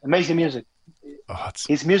amazing music. Oh,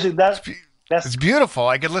 it's music it's beautiful.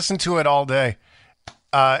 I could listen to it all day.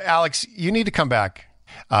 Alex, you need to come back.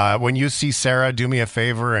 When you see Sarah, do me a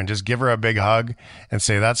favor and just give her a big hug and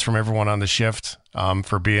say that's from everyone on the shift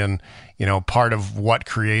for being, part of what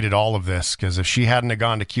created all of this. Because if she hadn't have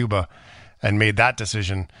gone to Cuba and made that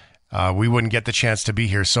decision, we wouldn't get the chance to be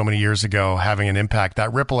here so many years ago, having an impact,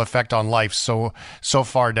 that ripple effect on life so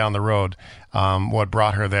far down the road. What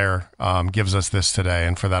brought her there gives us this today,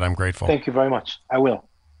 and for that I'm grateful. Thank you very much. I will,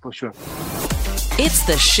 for sure. It's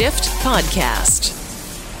the Shift Podcast.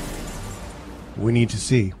 We need to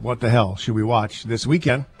see what the hell should we watch this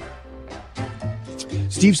weekend.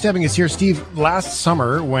 Steve Stebbing is here. Steve, last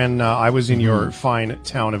summer when I was in your fine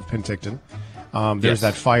town of Penticton, there's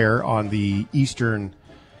that fire on the eastern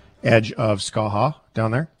edge of Skaha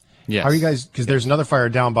down there. Yes. How are you guys? Because there's another fire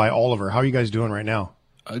down by Oliver. How are you guys doing right now?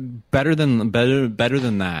 Better than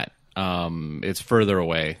that. It's further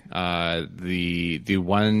away. The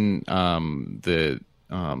one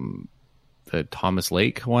the Thomas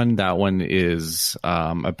Lake one, that one is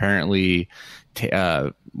apparently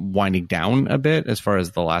winding down a bit as far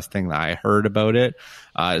as the last thing that I heard about it.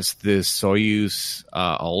 It's this Soyuz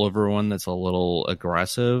Oliver one that's a little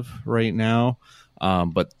aggressive right now.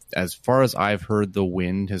 But as far as I've heard, the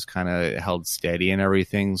wind has kind of held steady and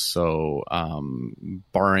everything. So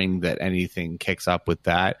barring that anything kicks up with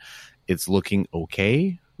that, it's looking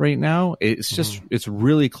okay right now. It's just it's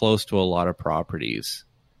really close to a lot of properties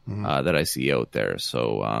that I see out there.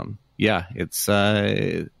 So yeah, it's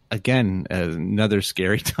again another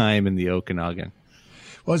scary time in the Okanagan.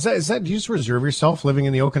 Well, is that do you just reserve yourself living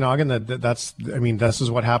in the Okanagan? That's I mean, this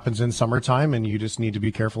is what happens in summertime, and you just need to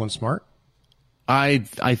be careful and smart. I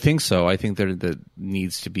think so. I think there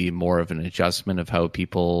needs to be more of an adjustment of how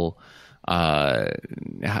people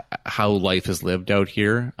how life is lived out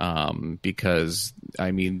here, because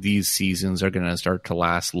I mean these seasons are going to start to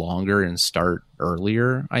last longer and start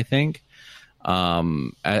earlier. I think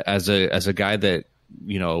as a guy that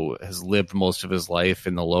has lived most of his life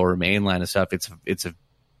in the Lower Mainland and stuff, it's a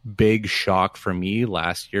big shock for me.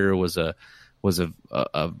 Last year was a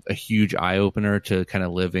huge eye opener to kind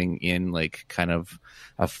of living in like kind of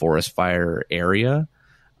a forest fire area.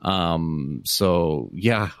 So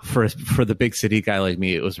yeah, for the big city guy like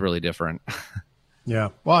me, it was really different. Yeah.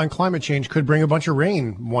 Well, and climate change could bring a bunch of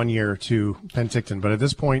rain one year to Penticton, but at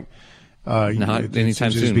this point, not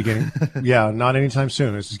anytime soon. Yeah, not anytime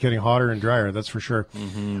soon. It's just getting hotter and drier. That's for sure.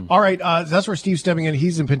 All right. That's where Steve's stepping in.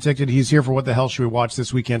 He's in Penticton. He's here for What the Hell Should We Watch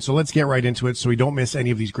this weekend. So let's get right into it so we don't miss any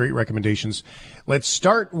of these great recommendations. Let's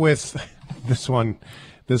start with this one.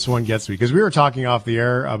 This one gets me because we were talking off the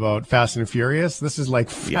air about Fast and Furious. This is like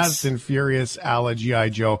Fast and Furious a la G.I.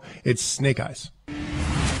 Joe. It's Snake Eyes.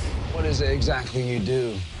 What is it exactly you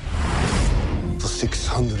do? For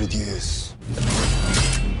 600 years,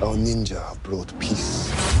 our ninja have brought peace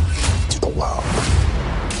to the world.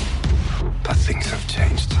 But things have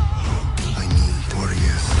changed. I need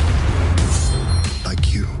warriors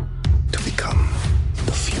like you to become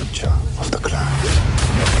the future of the clan.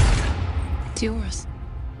 It's yours,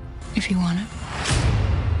 if you want it.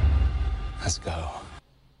 Let's go.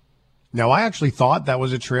 Now, I actually thought that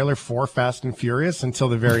was a trailer for Fast and Furious until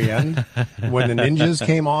the very end when the ninjas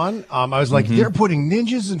came on. I was like, they're putting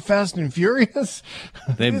ninjas in Fast and Furious?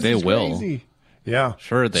 They will. Crazy. Yeah.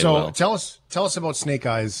 Sure they will. So tell us about Snake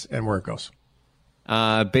Eyes and where it goes.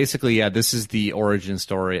 Basically, this is the origin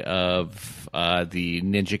story of the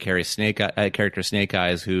ninja character Snake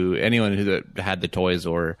Eyes, who anyone who had the toys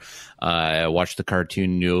or watched the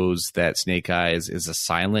cartoon knows that Snake Eyes is a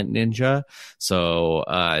silent ninja. So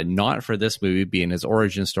not for this movie being his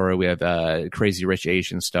origin story. We have Crazy Rich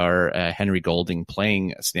Asian star Henry Golding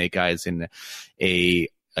playing Snake Eyes in a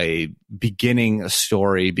beginning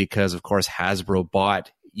story because, of course, Hasbro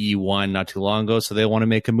bought E1 not too long ago, so they want to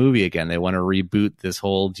make a movie again. They want to reboot this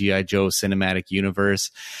whole G.I. Joe cinematic universe,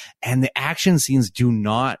 and the action scenes do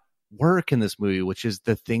not work in this movie, which is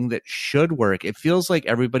the thing that should work. It feels like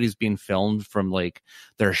everybody's being filmed from like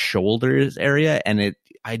their shoulders area, and it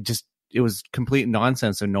was complete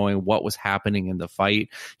nonsense of knowing what was happening in the fight.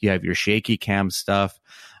 You have your shaky cam stuff.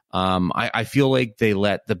 I feel like they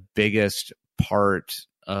let the biggest part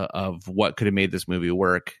of what could have made this movie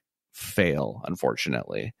work fail,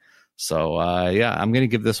 unfortunately. So I'm gonna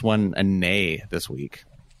give this one a nay this week.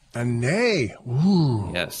 A nay. Ooh.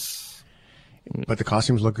 Yes, but the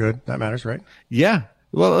costumes look good. That matters, right? Yeah.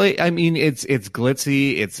 Well, I mean, it's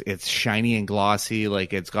glitzy, it's shiny and glossy,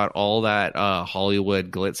 like it's got all that Hollywood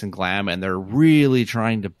glitz and glam, and they're really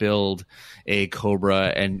trying to build a Cobra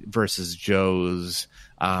and versus Joe's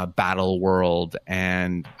battle world,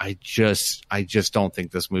 and I just don't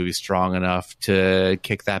think this movie's strong enough to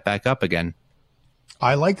kick that back up again.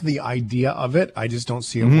 I like the idea of it. I just don't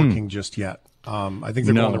see it working just yet. I think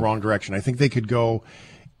they're going the wrong direction. I think they could go.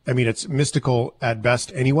 I mean, it's mystical at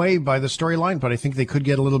best anyway by the storyline, but I think they could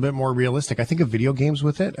get a little bit more realistic. I think of video games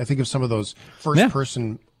with it. I think of some of those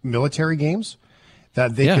first-person military games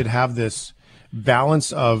that they could have this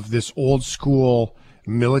balance of this old-school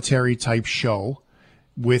military-type show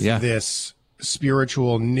with this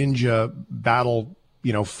spiritual ninja battle,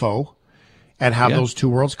 foe, and have those two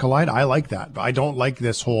worlds collide. I like that. But I don't like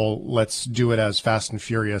this whole let's do it as Fast and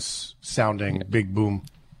Furious sounding big boom.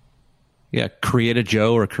 Yeah, create a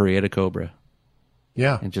Joe or create a Cobra.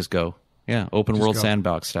 Yeah. And just go. Yeah, open world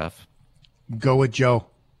sandbox stuff. Go with Joe.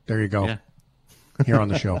 There you go. Yeah. Here on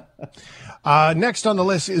the show. Next on the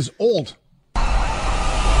list is Old.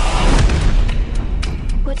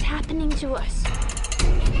 What's happening to us?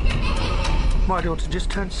 My daughter just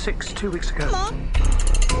turned 6 2 weeks ago. Mom?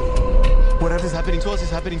 Whatever's happening to us is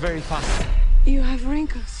happening very fast. You have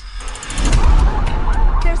wrinkles.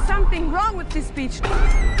 There's something wrong with this beach.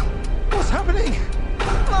 What's happening?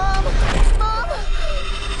 Mom! Mom!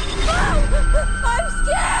 Mom! I'm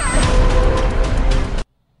scared!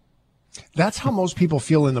 That's how most people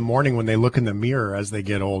feel in the morning when they look in the mirror as they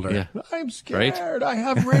get older. Yeah. I'm scared. Right? I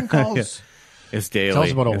have wrinkles. It's daily. Tell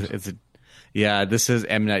us about Old. This is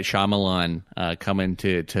M. Night Shyamalan coming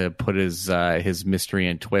to put his mystery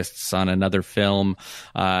and twists on another film.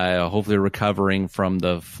 Hopefully recovering from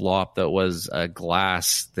the flop that was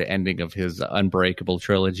Glass, the ending of his Unbreakable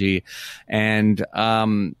trilogy. And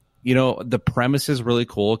the premise is really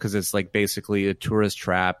cool because it's like basically a tourist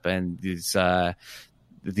trap, and these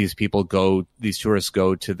tourists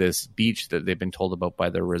go to this beach that they've been told about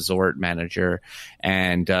by the resort manager,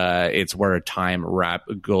 and it's where time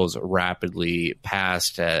goes rapidly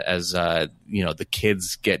past as the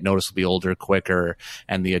kids get noticeably older quicker,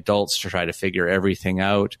 and the adults try to figure everything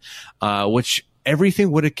out, which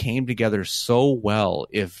everything would have came together so well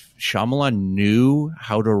if Shyamalan knew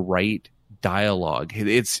how to write dialogue.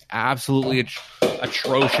 It's absolutely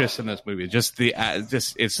atrocious in this movie. It's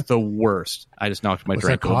the worst. I just knocked my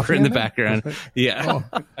drink over in the background. Yeah.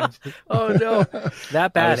 Oh no,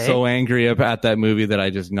 that bad. I was so angry at that movie that I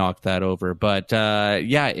just knocked that over. But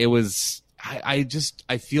it was.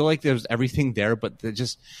 I feel like there's everything there, but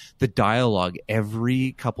the dialogue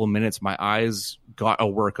every couple of minutes, my eyes got a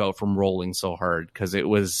workout from rolling so hard because it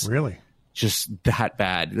was really just that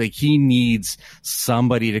bad. Like, he needs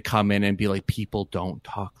somebody to come in and be like, people don't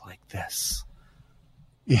talk like this.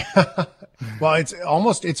 Yeah. Well,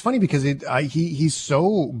 it's funny because he's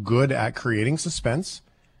so good at creating suspense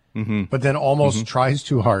but then almost tries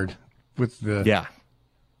too hard with the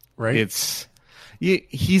right.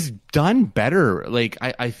 He's done better. Like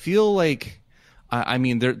I feel like. I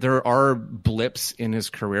mean, there are blips in his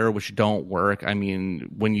career which don't work. I mean,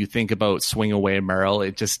 when you think about Swing Away Merrill,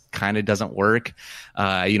 it just kind of doesn't work,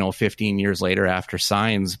 15 years later after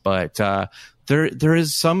Signs. But there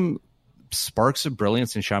is some sparks of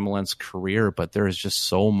brilliance in Shyamalan's career, but there is just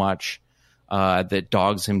so much that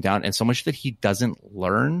dogs him down and so much that he doesn't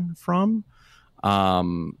learn from.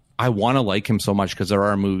 I want to like him so much because there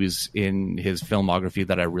are movies in his filmography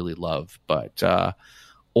that I really love, but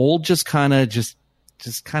Old just kind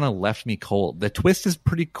of left me cold. The twist is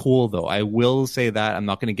pretty cool, though. I will say that. I'm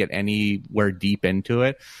not going to get anywhere deep into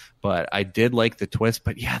it, but I did like the twist.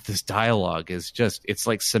 But yeah, this dialogue is it's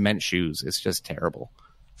like cement shoes. It's just terrible.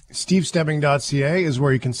 SteveStebbing.ca is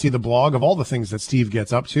where you can see the blog of all the things that Steve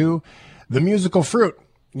gets up to. The musical fruit,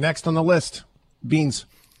 next on the list. Beans.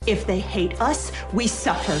 If they hate us, we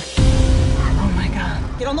suffer. Oh my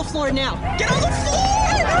God. Get on the floor now. Get on the floor!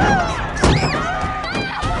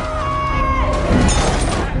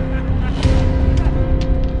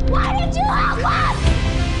 Why did you help us?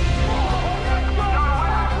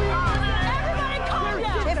 Everybody calm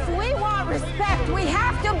down. If we want respect, we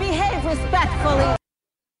have to behave respectfully.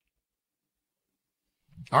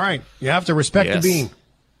 All right. You have to respect the bean.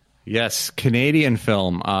 Yes, Canadian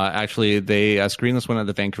film. Actually, they screened this one at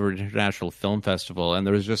the Vancouver International Film Festival, and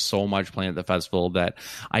there was just so much playing at the festival that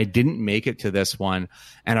I didn't make it to this one,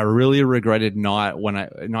 and I really regretted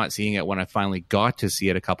not seeing it when I finally got to see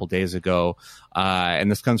it a couple days ago.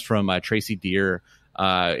 And this comes from Tracy Deer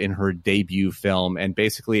in her debut film, and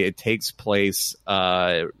basically it takes place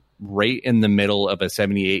right in the middle of a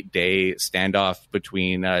 78-day standoff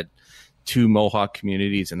between two Mohawk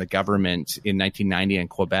communities and the government in 1990 in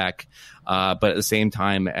Quebec, but at the same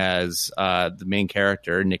time as the main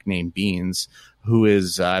character, nicknamed Beans, who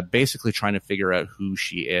is basically trying to figure out who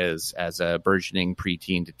she is as a burgeoning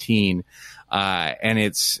preteen to teen. And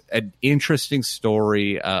it's an interesting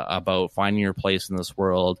story about finding your place in this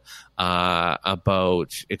world,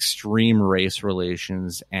 about extreme race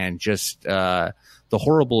relations, and just the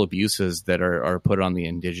horrible abuses that are put on the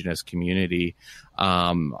Indigenous community.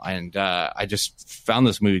 And I just found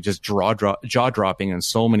this movie just jaw-dropping in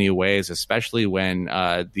so many ways, especially when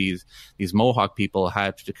these Mohawk people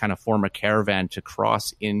had to kind of form a caravan to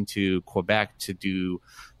cross into Quebec to do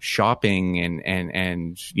shopping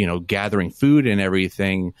and gathering food and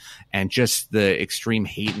everything, and just the extreme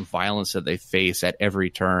hate and violence that they face at every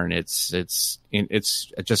turn. It's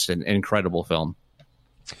just an incredible film.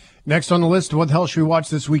 Next on the list, what the hell should we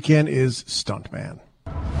watch this weekend is Stuntman.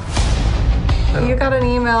 You got an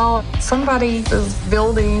email. Somebody is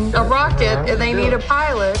building a rocket and they need a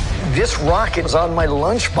pilot. This rocket was on my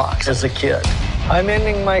lunchbox as a kid. I'm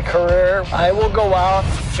ending my career. I will go out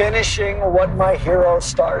finishing what my hero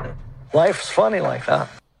started. Life's funny like that.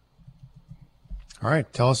 All right,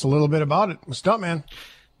 tell us a little bit about it. Stuntman.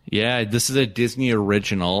 Yeah, this is a Disney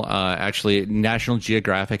original. Actually, National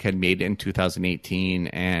Geographic had made it in 2018,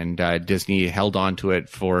 and Disney held on to it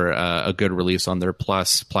for a good release on their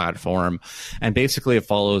Plus platform. And basically, it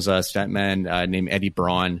follows a stuntman named Eddie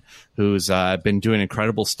Braun, who's been doing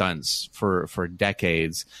incredible stunts for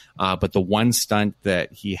decades. But the one stunt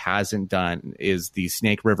that he hasn't done is the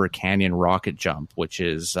Snake River Canyon rocket jump, which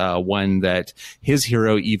is one that his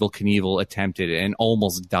hero, Evel Knievel, attempted and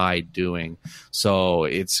almost died doing. So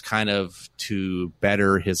it's kind of to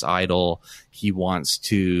better his idol. He wants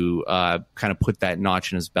to kind of put that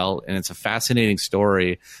notch in his belt. And it's a fascinating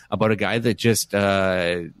story about a guy that just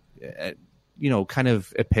kind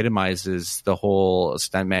of epitomizes the whole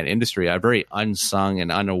stuntman industry, a very unsung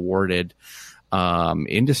and unawarded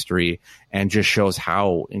industry, and just shows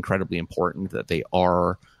how incredibly important that they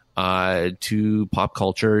are to pop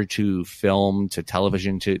culture, to film, to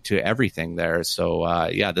television, to everything there. So,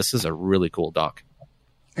 this is a really cool doc.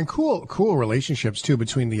 And cool relationships, too,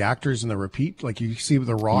 between the actors and the repeat. Like you see with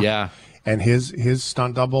The Rock and his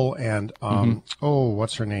stunt double and,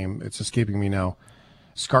 what's her name? It's escaping me now.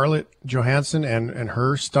 Scarlett Johansson and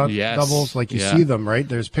her stunt doubles, like you see them, right?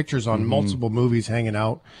 There's pictures on multiple movies hanging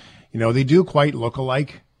out. They do quite look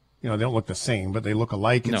alike. They don't look the same, but they look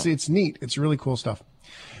alike. It's neat. It's really cool stuff.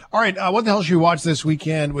 All right, what the hell should we watch this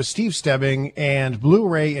weekend with Steve Stebbing and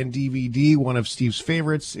Blu-ray and DVD? One of Steve's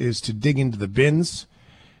favorites is To Dig Into the Bins.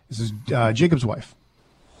 This is Jacob's wife.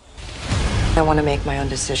 I want to make my own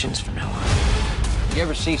decisions from now on. You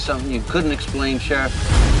ever see something you couldn't explain, Sheriff?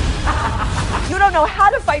 You don't know how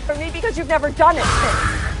to fight for me because you've never done it.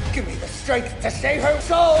 Give me the strength to save her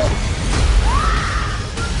soul!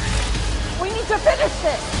 We need to finish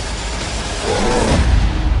this.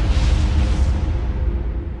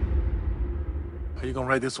 How you gonna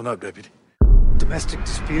write this one up, Deputy? Domestic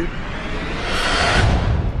dispute?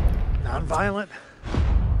 Non-violent?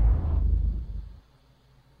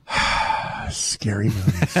 Scary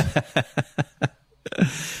movies.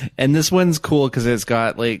 And this one's cool because it's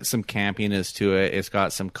got like some campiness to it. It's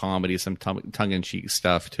got some comedy, some tongue-in-cheek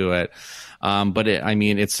stuff to it. But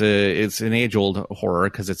it's an age-old horror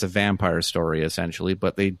because it's a vampire story essentially.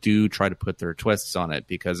 But they do try to put their twists on it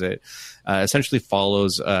because it essentially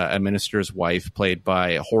follows a minister's wife, played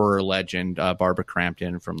by horror legend Barbara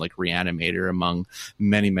Crampton from like Reanimator, among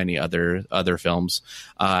many other films.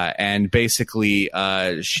 And basically,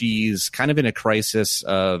 she's kind of in a crisis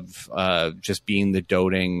of just being the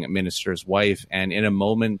doting minister's wife, and in a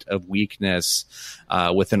moment of weakness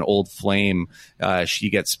with an old flame, she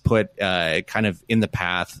gets put kind of in the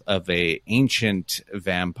path of a ancient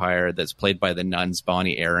vampire that's played by the nuns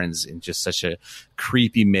Bonnie Aarons in just such a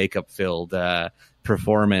creepy makeup filled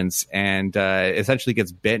performance, and essentially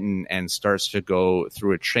gets bitten and starts to go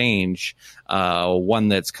through a change, one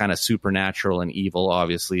that's kind of supernatural and evil,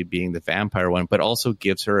 obviously being the vampire one, but also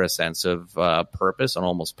gives her a sense of purpose and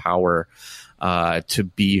almost power to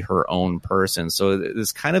be her own person. So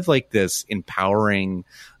it's kind of like this empowering,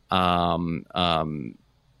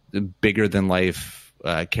 bigger than life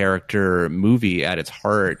character movie at its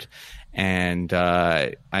heart. And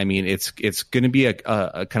it's going to be a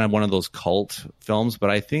kind of one of those cult films,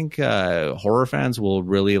 but I think horror fans will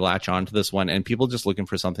really latch on to this one, and people just looking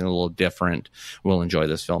for something a little different will enjoy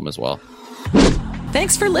this film as well.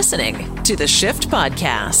 Thanks for listening to the Shift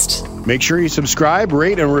Podcast. Make sure you subscribe,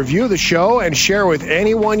 rate, and review the show, and share with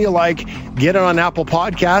anyone you like. Get it on Apple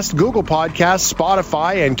Podcasts, Google Podcasts,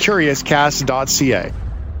 Spotify, and CuriousCast.ca.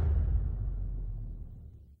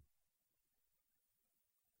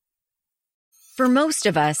 For most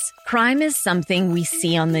of us, crime is something we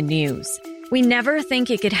see on the news. We never think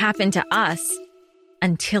it could happen to us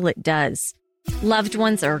until it does. Loved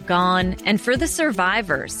ones are gone, and for the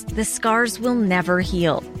survivors, the scars will never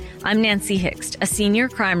heal. I'm Nancy Hixt, a senior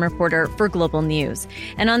crime reporter for Global News.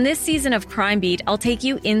 And on this season of Crime Beat, I'll take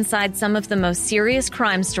you inside some of the most serious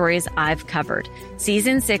crime stories I've covered.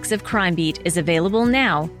 Season 6 of Crime Beat is available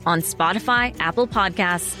now on Spotify, Apple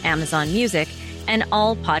Podcasts, Amazon Music, and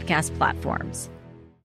all podcast platforms.